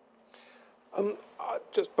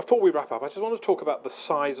 Just before we wrap up, I just want to talk about the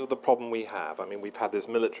size of the problem we have. I mean, we've had this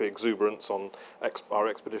military exuberance on our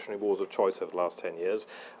expeditionary wars of choice over the last 10 years.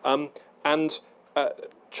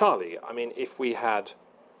 Charlie, I mean, if we had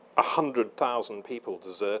 100,000 people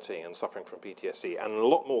deserting and suffering from PTSD, and a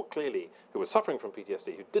lot more clearly who were suffering from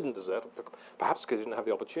PTSD who didn't desert, perhaps because they didn't have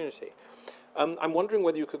the opportunity, I'm wondering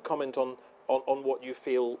whether you could comment on what you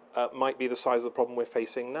feel might be the size of the problem we're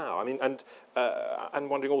facing now. I mean, and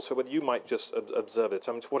wondering also whether you might just observe it.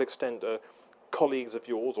 I mean, to what extent are colleagues of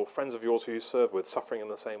yours or friends of yours who you serve with suffering in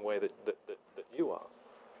the same way that you are?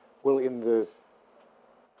 Well, in the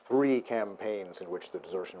 3 campaigns in which the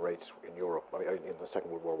desertion rates in Europe, I mean, in the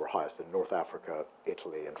Second World War, were highest in North Africa,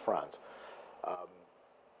 Italy, and France.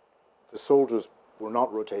 The soldiers were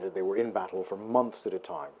not rotated; they were in battle for months at a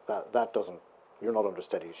time. That doesn't. You're not under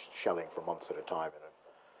steady shelling for months at a time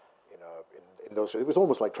in those. It was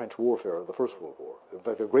almost like trench warfare of the First World War.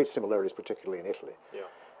 There are great similarities, particularly in Italy. Yeah.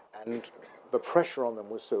 And the pressure on them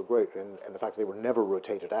was so great, and the fact that they were never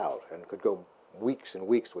rotated out and could go weeks and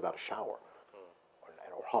weeks without a shower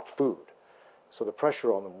or hot food. So the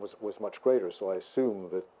pressure on them was much greater, so I assume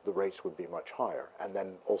that the rates would be much higher. And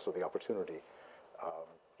then also the opportunity,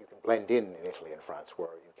 you can blend in Italy and France where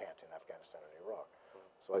you can't in Afghanistan and Iraq.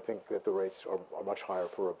 So I think that the rates are much higher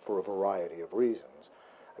for a variety of reasons.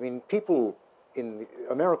 I mean, people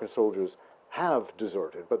American soldiers have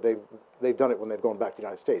deserted, but they've done it when they've gone back to the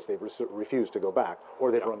United States. They've refused to go back,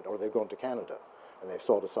 or they've gone to Canada, and they've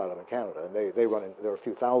sought asylum in Canada, and there are a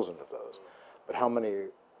few thousand of those. But how many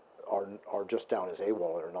are just down as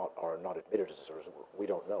AWOL and are not admitted as deserters, we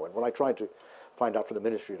don't know. And when I tried to find out from the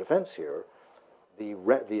Ministry of Defense here, the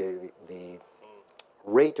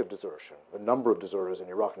rate of desertion, the number of deserters in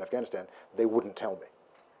Iraq and Afghanistan, they wouldn't tell me.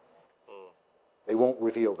 They won't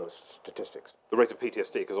reveal those statistics. The rate of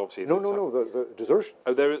PTSD, because obviously... No, the desertion.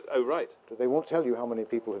 Oh, right. They won't tell you how many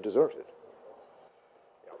people have deserted.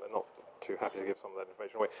 Yeah, they're not too happy to give some of that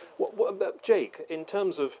information away. What Jake, in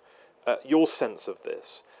terms of your sense of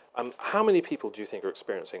this, how many people do you think are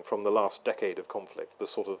experiencing from the last decade of conflict the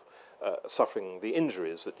sort of suffering, the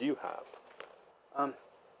injuries that you have?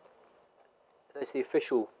 There's the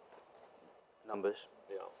official numbers.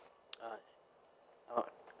 Yeah.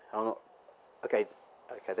 I'm not... Okay,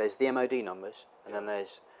 there's the MOD numbers, and then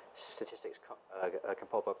there's statistics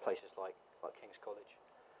compiled by places like King's College.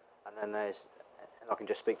 And then there's, and I can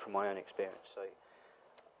just speak from my own experience. So,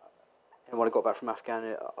 when I got back from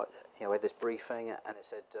Afghanistan, we had this briefing, and it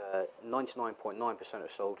said 99.9%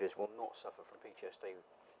 of soldiers will not suffer from PTSD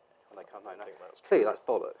when they come home. Clearly, that's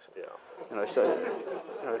bollocks. Yeah.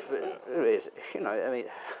 It is. I mean,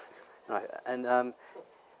 and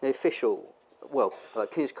the official, well,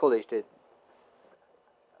 King's College did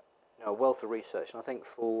a wealth of research, and I think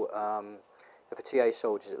for TA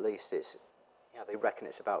soldiers at least, it's they reckon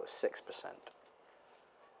it's about 6%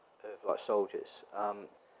 of soldiers.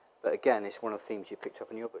 But again, it's one of the themes you picked up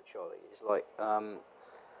in your book, Charlie. Is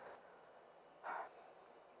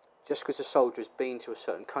just because a soldier has been to a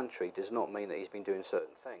certain country does not mean that he's been doing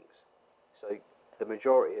certain things. So the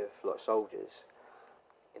majority of soldiers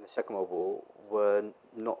in the Second World War were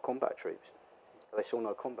not combat troops. They saw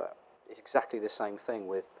no combat. It's exactly the same thing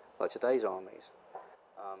with today's armies,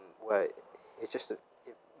 where it's just it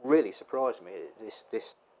really surprised me.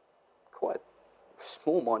 This quite a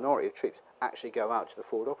small minority of troops actually go out to the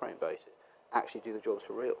forward operating bases, actually do the jobs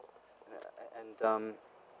for real. And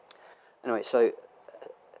anyway, so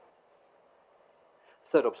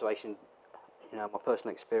third observation, my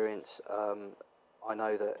personal experience, I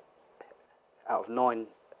know that out of nine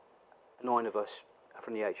of us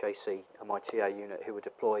from the HAC and my TA unit who were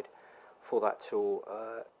deployed for that tour,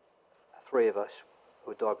 3 of us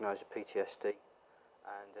were diagnosed with PTSD,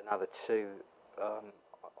 and another 2,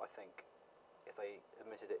 I think, if they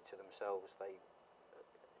admitted it to themselves, they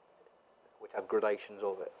would have gradations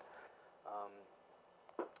of it.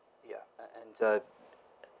 And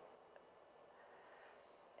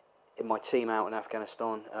in my team out in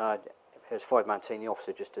Afghanistan, it was a 5-man team. The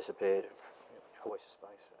officer just disappeared. A waste of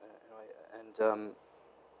space. And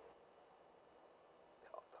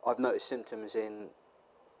I've noticed symptoms in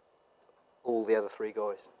all the other 3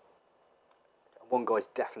 guys. One guy's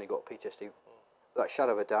definitely got PTSD, without a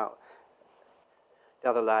shadow of a doubt. The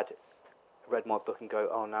other lad read my book and go,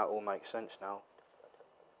 "Oh, now it all makes sense now."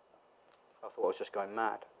 I thought I was just going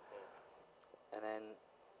mad. And then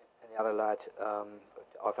the other lad,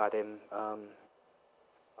 I've had him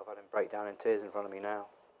break down in tears in front of me now,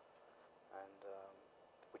 and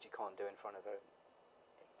which you can't do in front of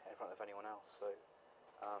anyone else. So.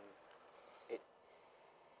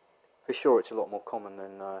 For sure, it's a lot more common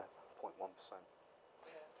than 0.1%.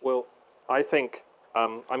 Well, I think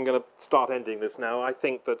I'm going to start ending this now. I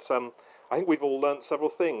think that I think we've all learnt several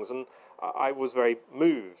things, and I was very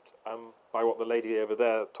moved by what the lady over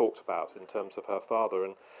there talked about in terms of her father,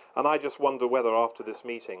 and I just wonder whether after this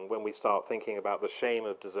meeting, when we start thinking about the shame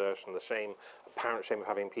of desertion, the apparent shame of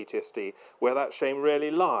having PTSD, where that shame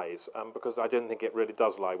really lies, because I don't think it really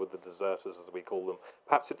does lie with the deserters, as we call them.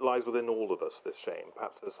 Perhaps it lies within all of us, this shame.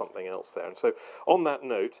 Perhaps there's something else there. And so, on that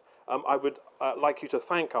note, I would like you to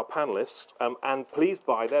thank our panellists, and please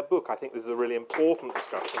buy their book. I think this is a really important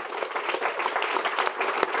discussion.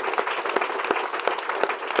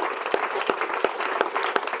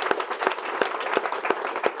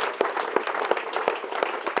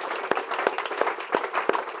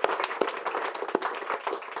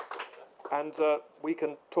 and we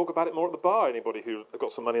can talk about it more at the bar. Anybody who's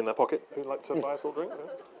got some money in their pocket who'd like to buy us all a drink?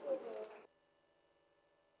 Yeah?